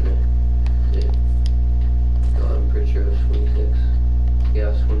marker on it. God, I'm pretty sure it was 26. Yeah,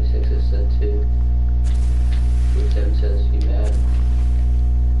 it was 26, it said 2. 27 says you mad.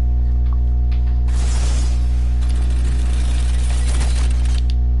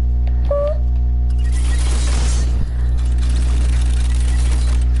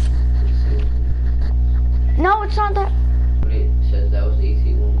 No, it's not that. But it says that was the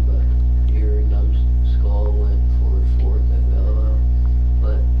easy one, but your numbskull went forward, LOL.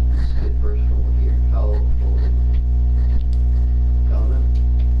 But it's a good personal here. How old? Y'all know?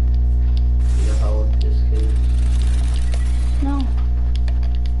 You know how old this kid is? No.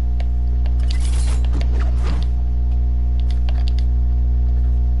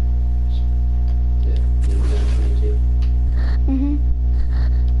 Yeah, you know 22. Mhm.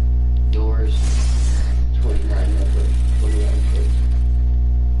 Doors, 29 effort, 29 kids.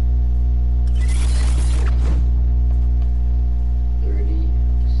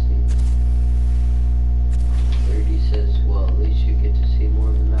 See. 30 says, well, at least you get to see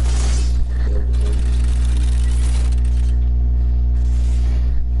more than that.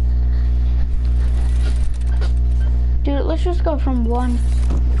 Dude, let's just go from 1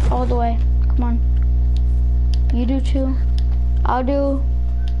 all the way. Come on. You do 2. I'll do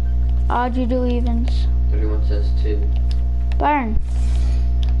odd, you do evens. 31 says 2. Burn.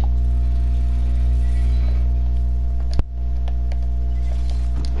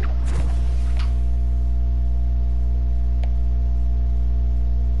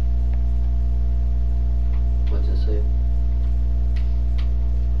 What's it say?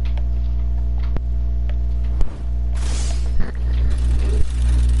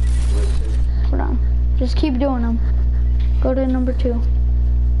 What's it say? Hold on. Just keep doing them. Go to number 2.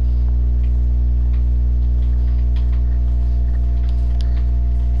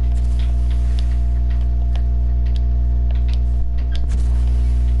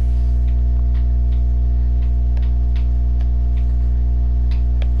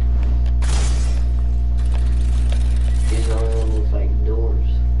 He's the only one with like doors.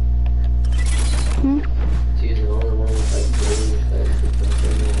 He's the only one with like doors that could put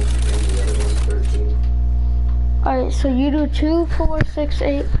them in the Alright, so you do 2, 4, 6,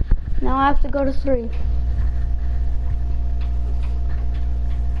 8. Now I have to go to 3.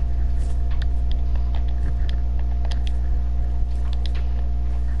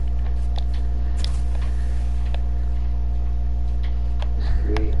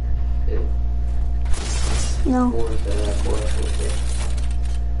 No. 4 is that 4, 4, 6.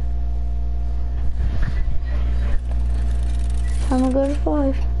 I'm gonna go to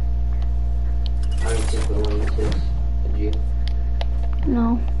 5. I didn't think we won 6. Did you?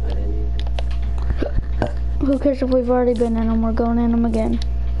 No. I didn't either. Who cares if we've already been in them? We're going in them again.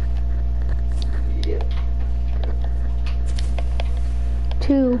 Yep.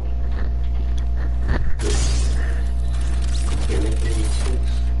 2. Can't make it in 6.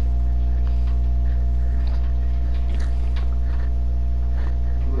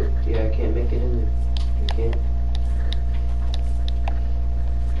 Yeah, I can't make it in there. You can't.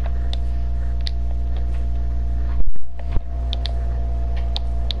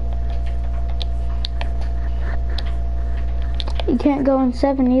 You can't go in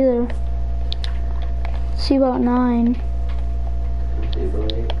 7 either. See about 9. Let's see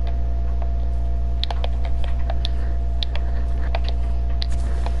about 8.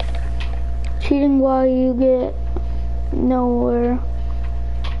 Cheating while you get nowhere.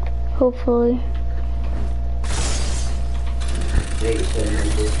 Hopefully. 8, 7,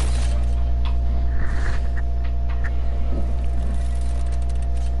 8.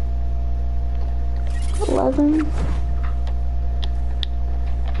 11.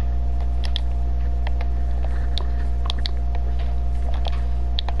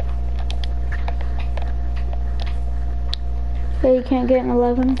 Yeah, you can't get an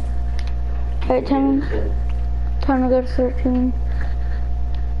 11. Alright, time to go to 13.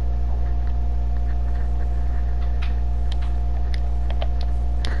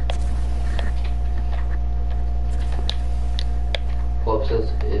 What says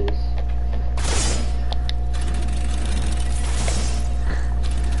is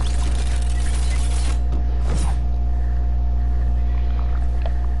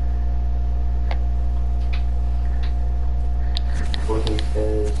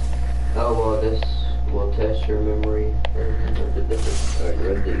says, oh well, this will test your memory. Alright,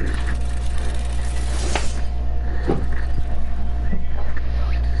 read these.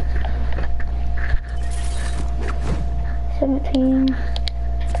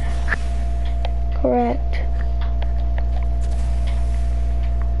 Correct.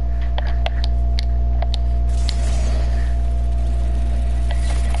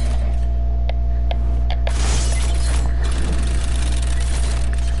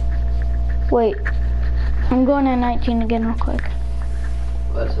 Wait, I'm going to 19 again real quick.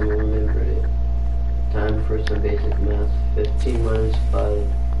 Last time I remembered it. Time for some basic math. 15 minus 5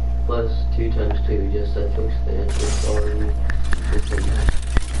 plus 2 times 2. Just that fix the answer already. 15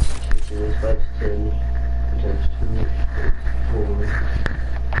 minus 5 is 10. 2 times 2 is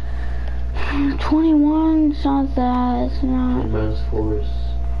 4. 21, it's not that, it's 10 not. minus 4 is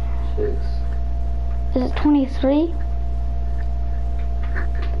 6. Is it 23?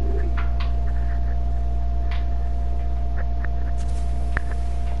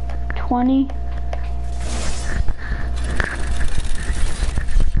 $20.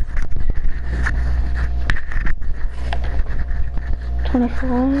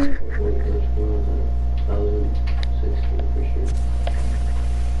 $25. 1,016 for sure.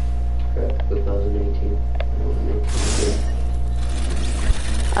 Crap, 2018.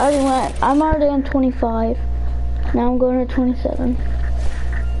 I'm already on 25. Now I'm going to 27.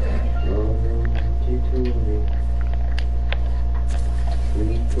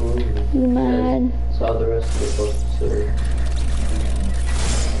 You mad? Saw the rest of the book, so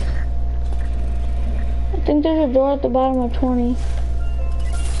I think there's a door at the bottom of 27.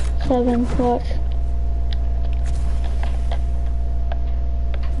 Watch.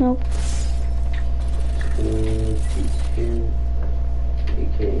 Nope. 22. You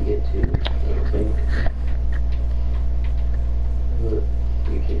can't get to, I don't think. Look,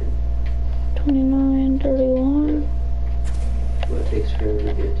 you can. 29, 31. What takes forever to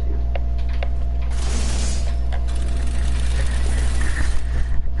get to?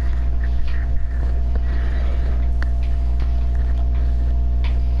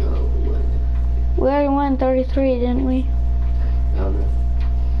 We already went 33, didn't we? I don't know.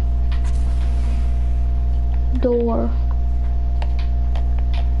 Door.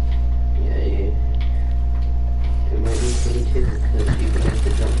 Yeah.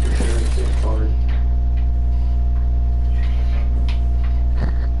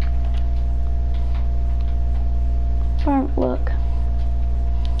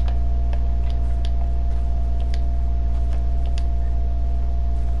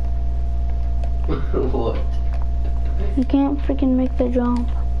 You can't freaking make the jump.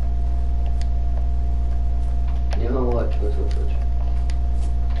 You know what? Watch.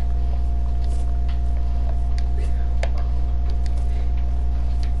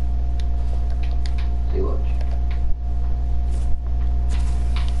 See, watch.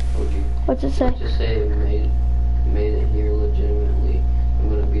 What's it say? Let's just say it made it here legitimately. I'm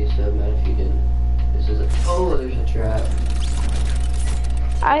gonna be so mad if you didn't. This is oh, there's a trap.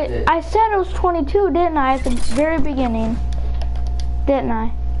 I said it was 22, didn't I, at the very beginning? Didn't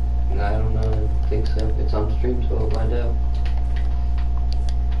I? I don't know. I think so. It's on stream, so we'll find out.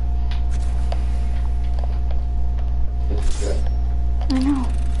 It's a trap. I know.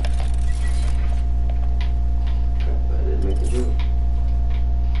 But I didn't make the jump.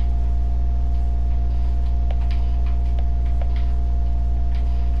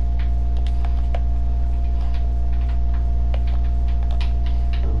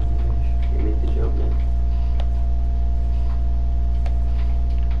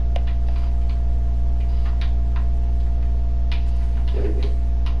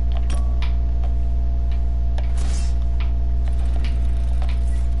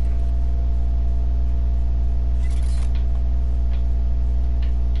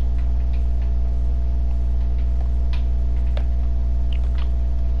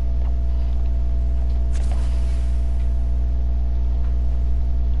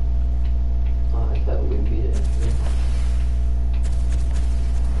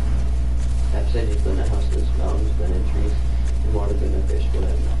 Said he's been a house in the mountains, been in trees, and water, been a fish,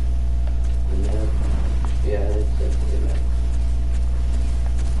 whatever. And now, yeah, it's definitely that.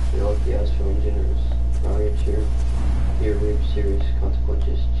 You know, the house from generous, nature, here reap serious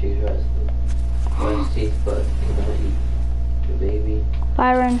consequences, choose wisely. Wise teeth, but cannot eat the baby.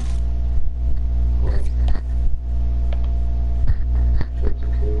 Byron.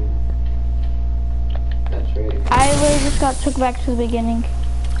 That's right. I literally just got took back to the beginning.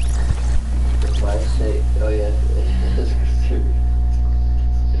 If I say, oh yeah,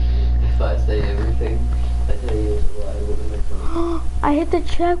 if I say everything, I tell you it's a lie, I wouldn't make fun. I hit the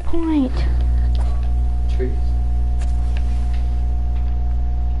checkpoint. Trees.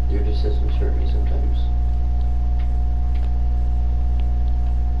 Your decisions hurt me sometimes.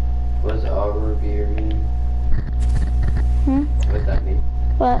 What does our beer mean? What does that mean?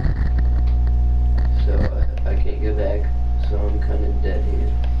 What? So I can't go back, so I'm kind of dead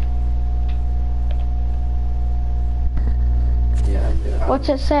here. Yeah, What's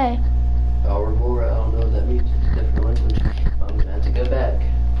it say? Arbor, I don't know what that means. It's a different language. I'm gonna have to go back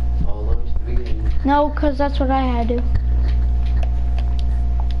all the way to the beginning. No, because that's what I had to.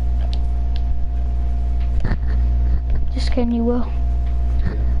 Just kidding, you will.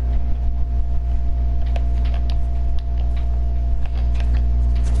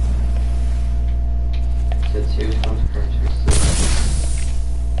 Said serious consequences.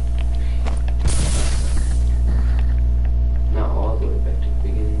 Not all the way back to the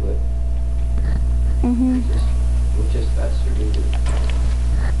beginning, but we're just faster than it.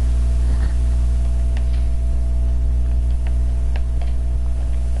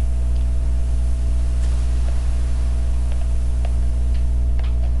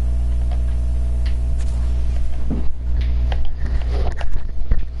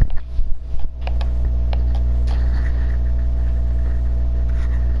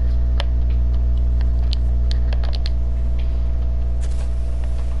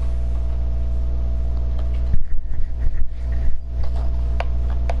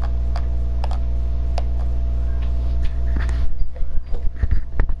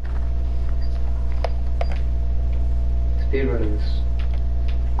 Speedrunners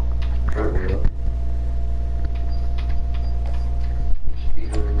aren't real.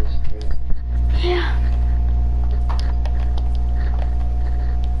 Speedrunners, right? Yeah.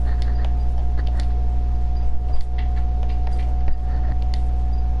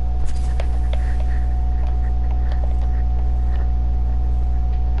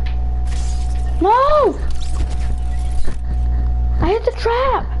 No! I hit the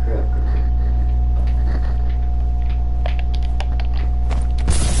trap! Crap.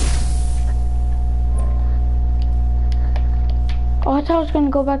 Oh, I thought I was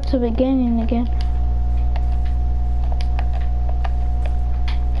gonna go back to the beginning again.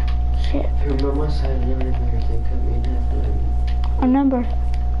 Shit. If you remember my side and everything cut me in half. A number.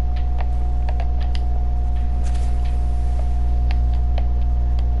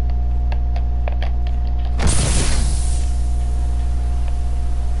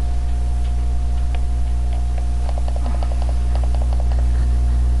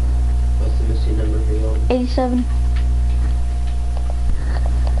 What's the missing number for y'all? 87.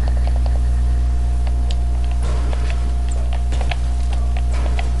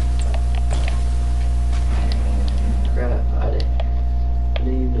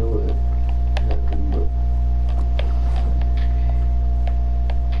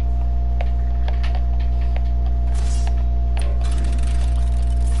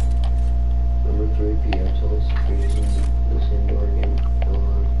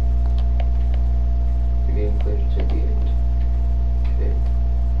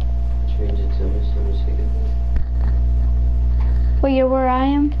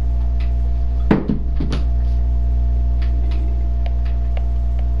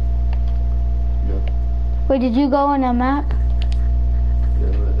 Wait, did you go on a map? No,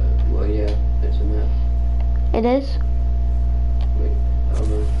 well, yeah, it's a map. It is? Wait, I don't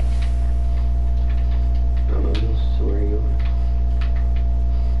know. I don't know so where you are.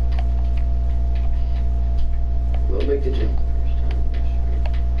 We'll make the jump first time.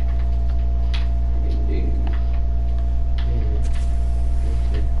 Indeed.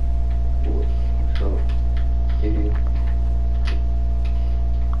 Okay. So, give you.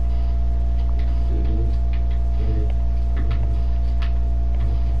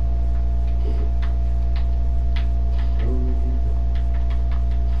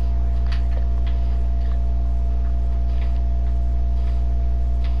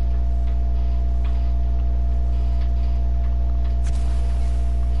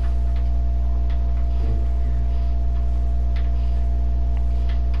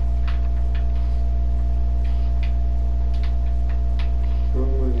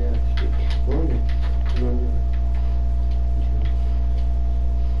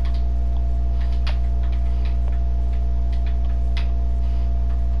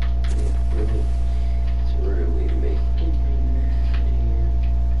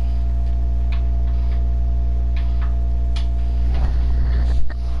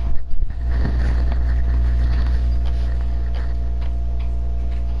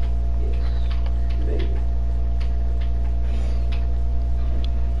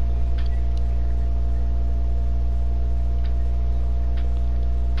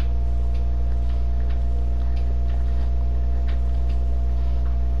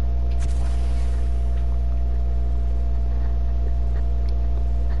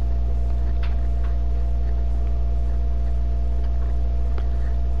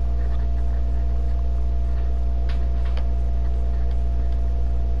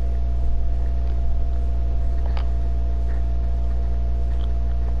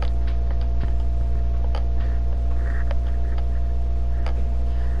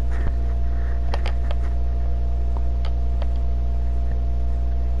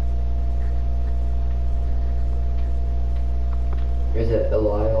 Is it a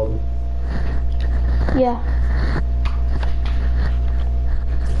wild? Yeah.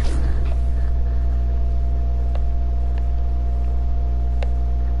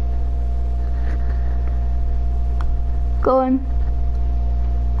 Going.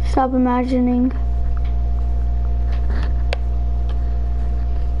 Stop imagining.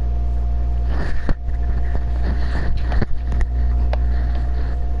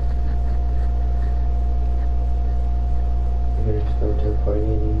 Party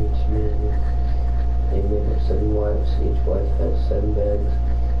and each man. They made up 7 wives. Each wife has 7 bags.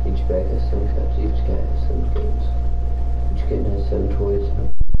 Each bag has 7 cups. Each cat has 7 kittens. Each kitten has 7 toys.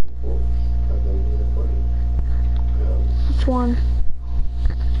 And people are going to the party. Which one?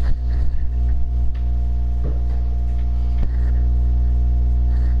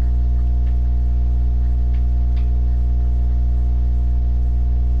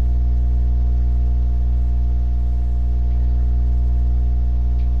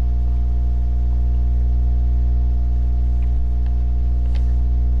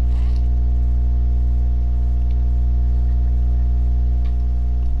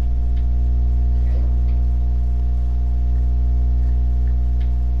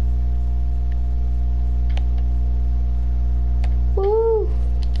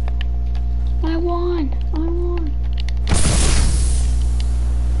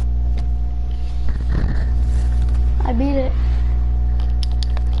 I beat it.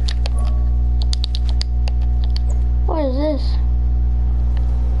 What is this?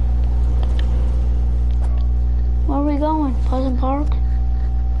 Where are we going? Pleasant Park?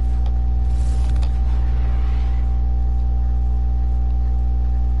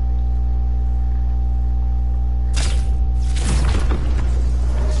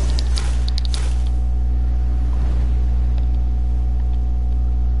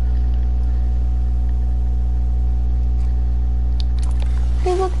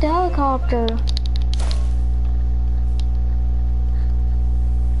 Hey, look, the helicopter.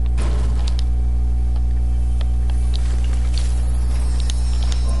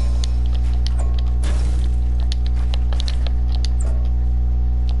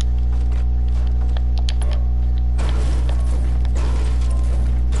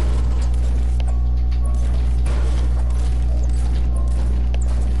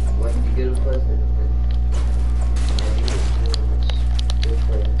 Why did you get a Pleasant?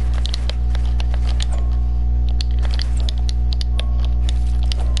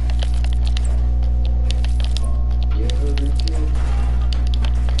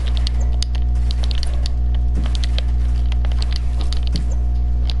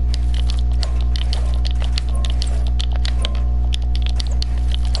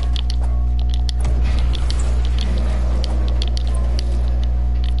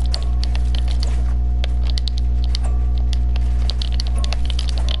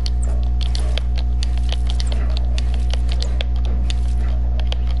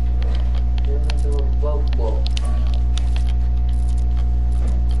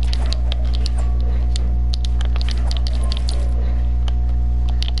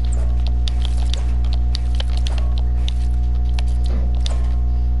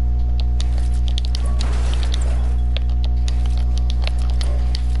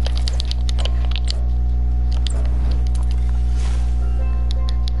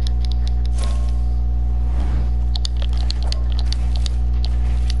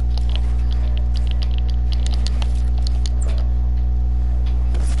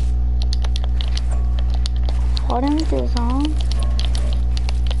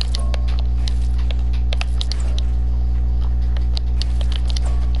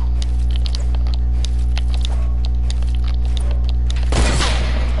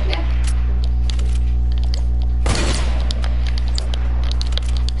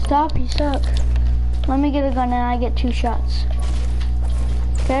 stop, you suck. Let me get a gun and I get 2 shots.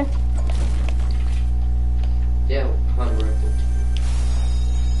 Okay? Yeah, hunting rifle.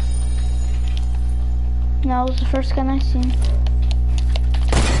 That was the first gun I seen.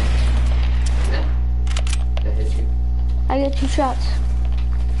 Yeah. That hit you. I get 2 shots.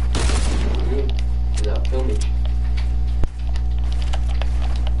 Without filming.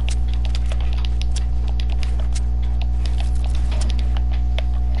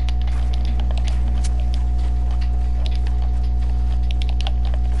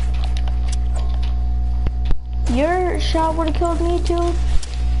 Your shot would have killed me too.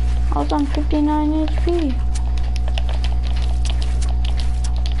 I was on 59 HP.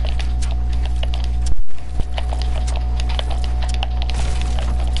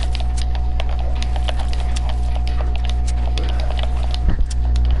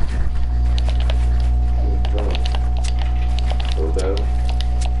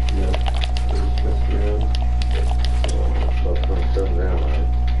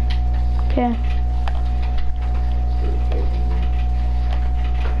 Okay.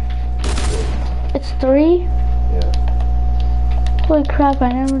 It's 3? Yeah. Holy crap,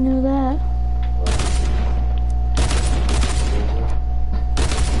 I never knew that.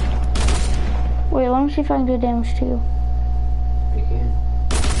 Wait, let me see if I can do damage to you. You can.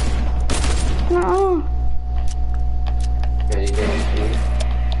 No. Can I do damage to you?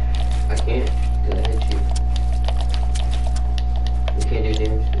 I can't, because I hit you. We can't do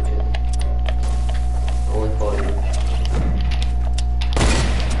damage to each other. Only fall damage.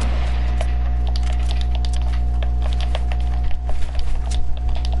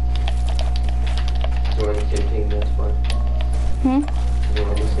 So we're on the same team, that's why. We're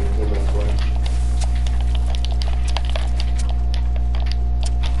on the same team, that's why.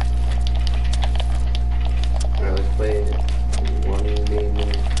 Alright, let's play one game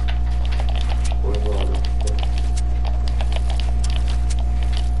and we're going.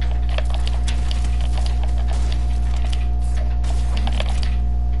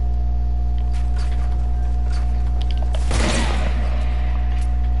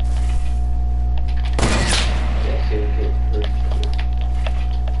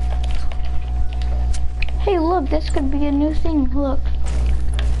 Hey, look, this could be a new thing. Look.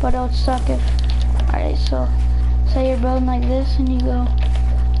 But it would suck if... Alright, so... Say you're building like this and you go...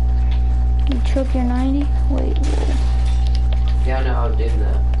 You choke your 90? Wait, whoa. Yeah, I know how to do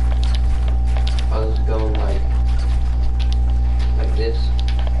that. I was going like this,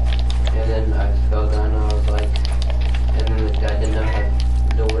 and then I fell down and I was like, and then the guy didn't know how to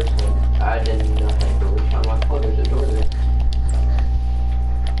doors, and I didn't know how to doors. I'm like, oh, there's a door there.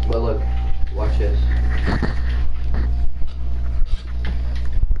 But look, watch this.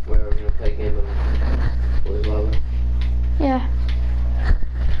 We're gonna play a game of Boys Lava. Yeah.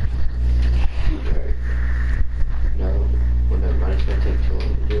 Alright. No, well, never mind, it's gonna take too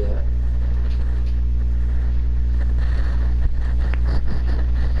long to do that.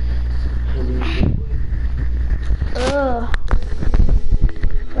 Ugh.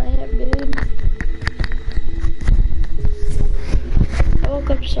 Crap, dude. I woke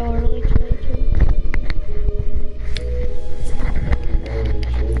up so early today, too.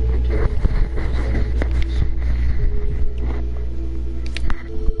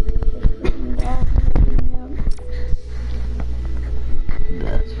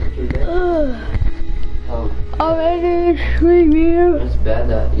 That's fucking bad. Ugh. Oh, I'm ready to stream you. it's bad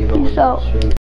that you don't So- want to stream.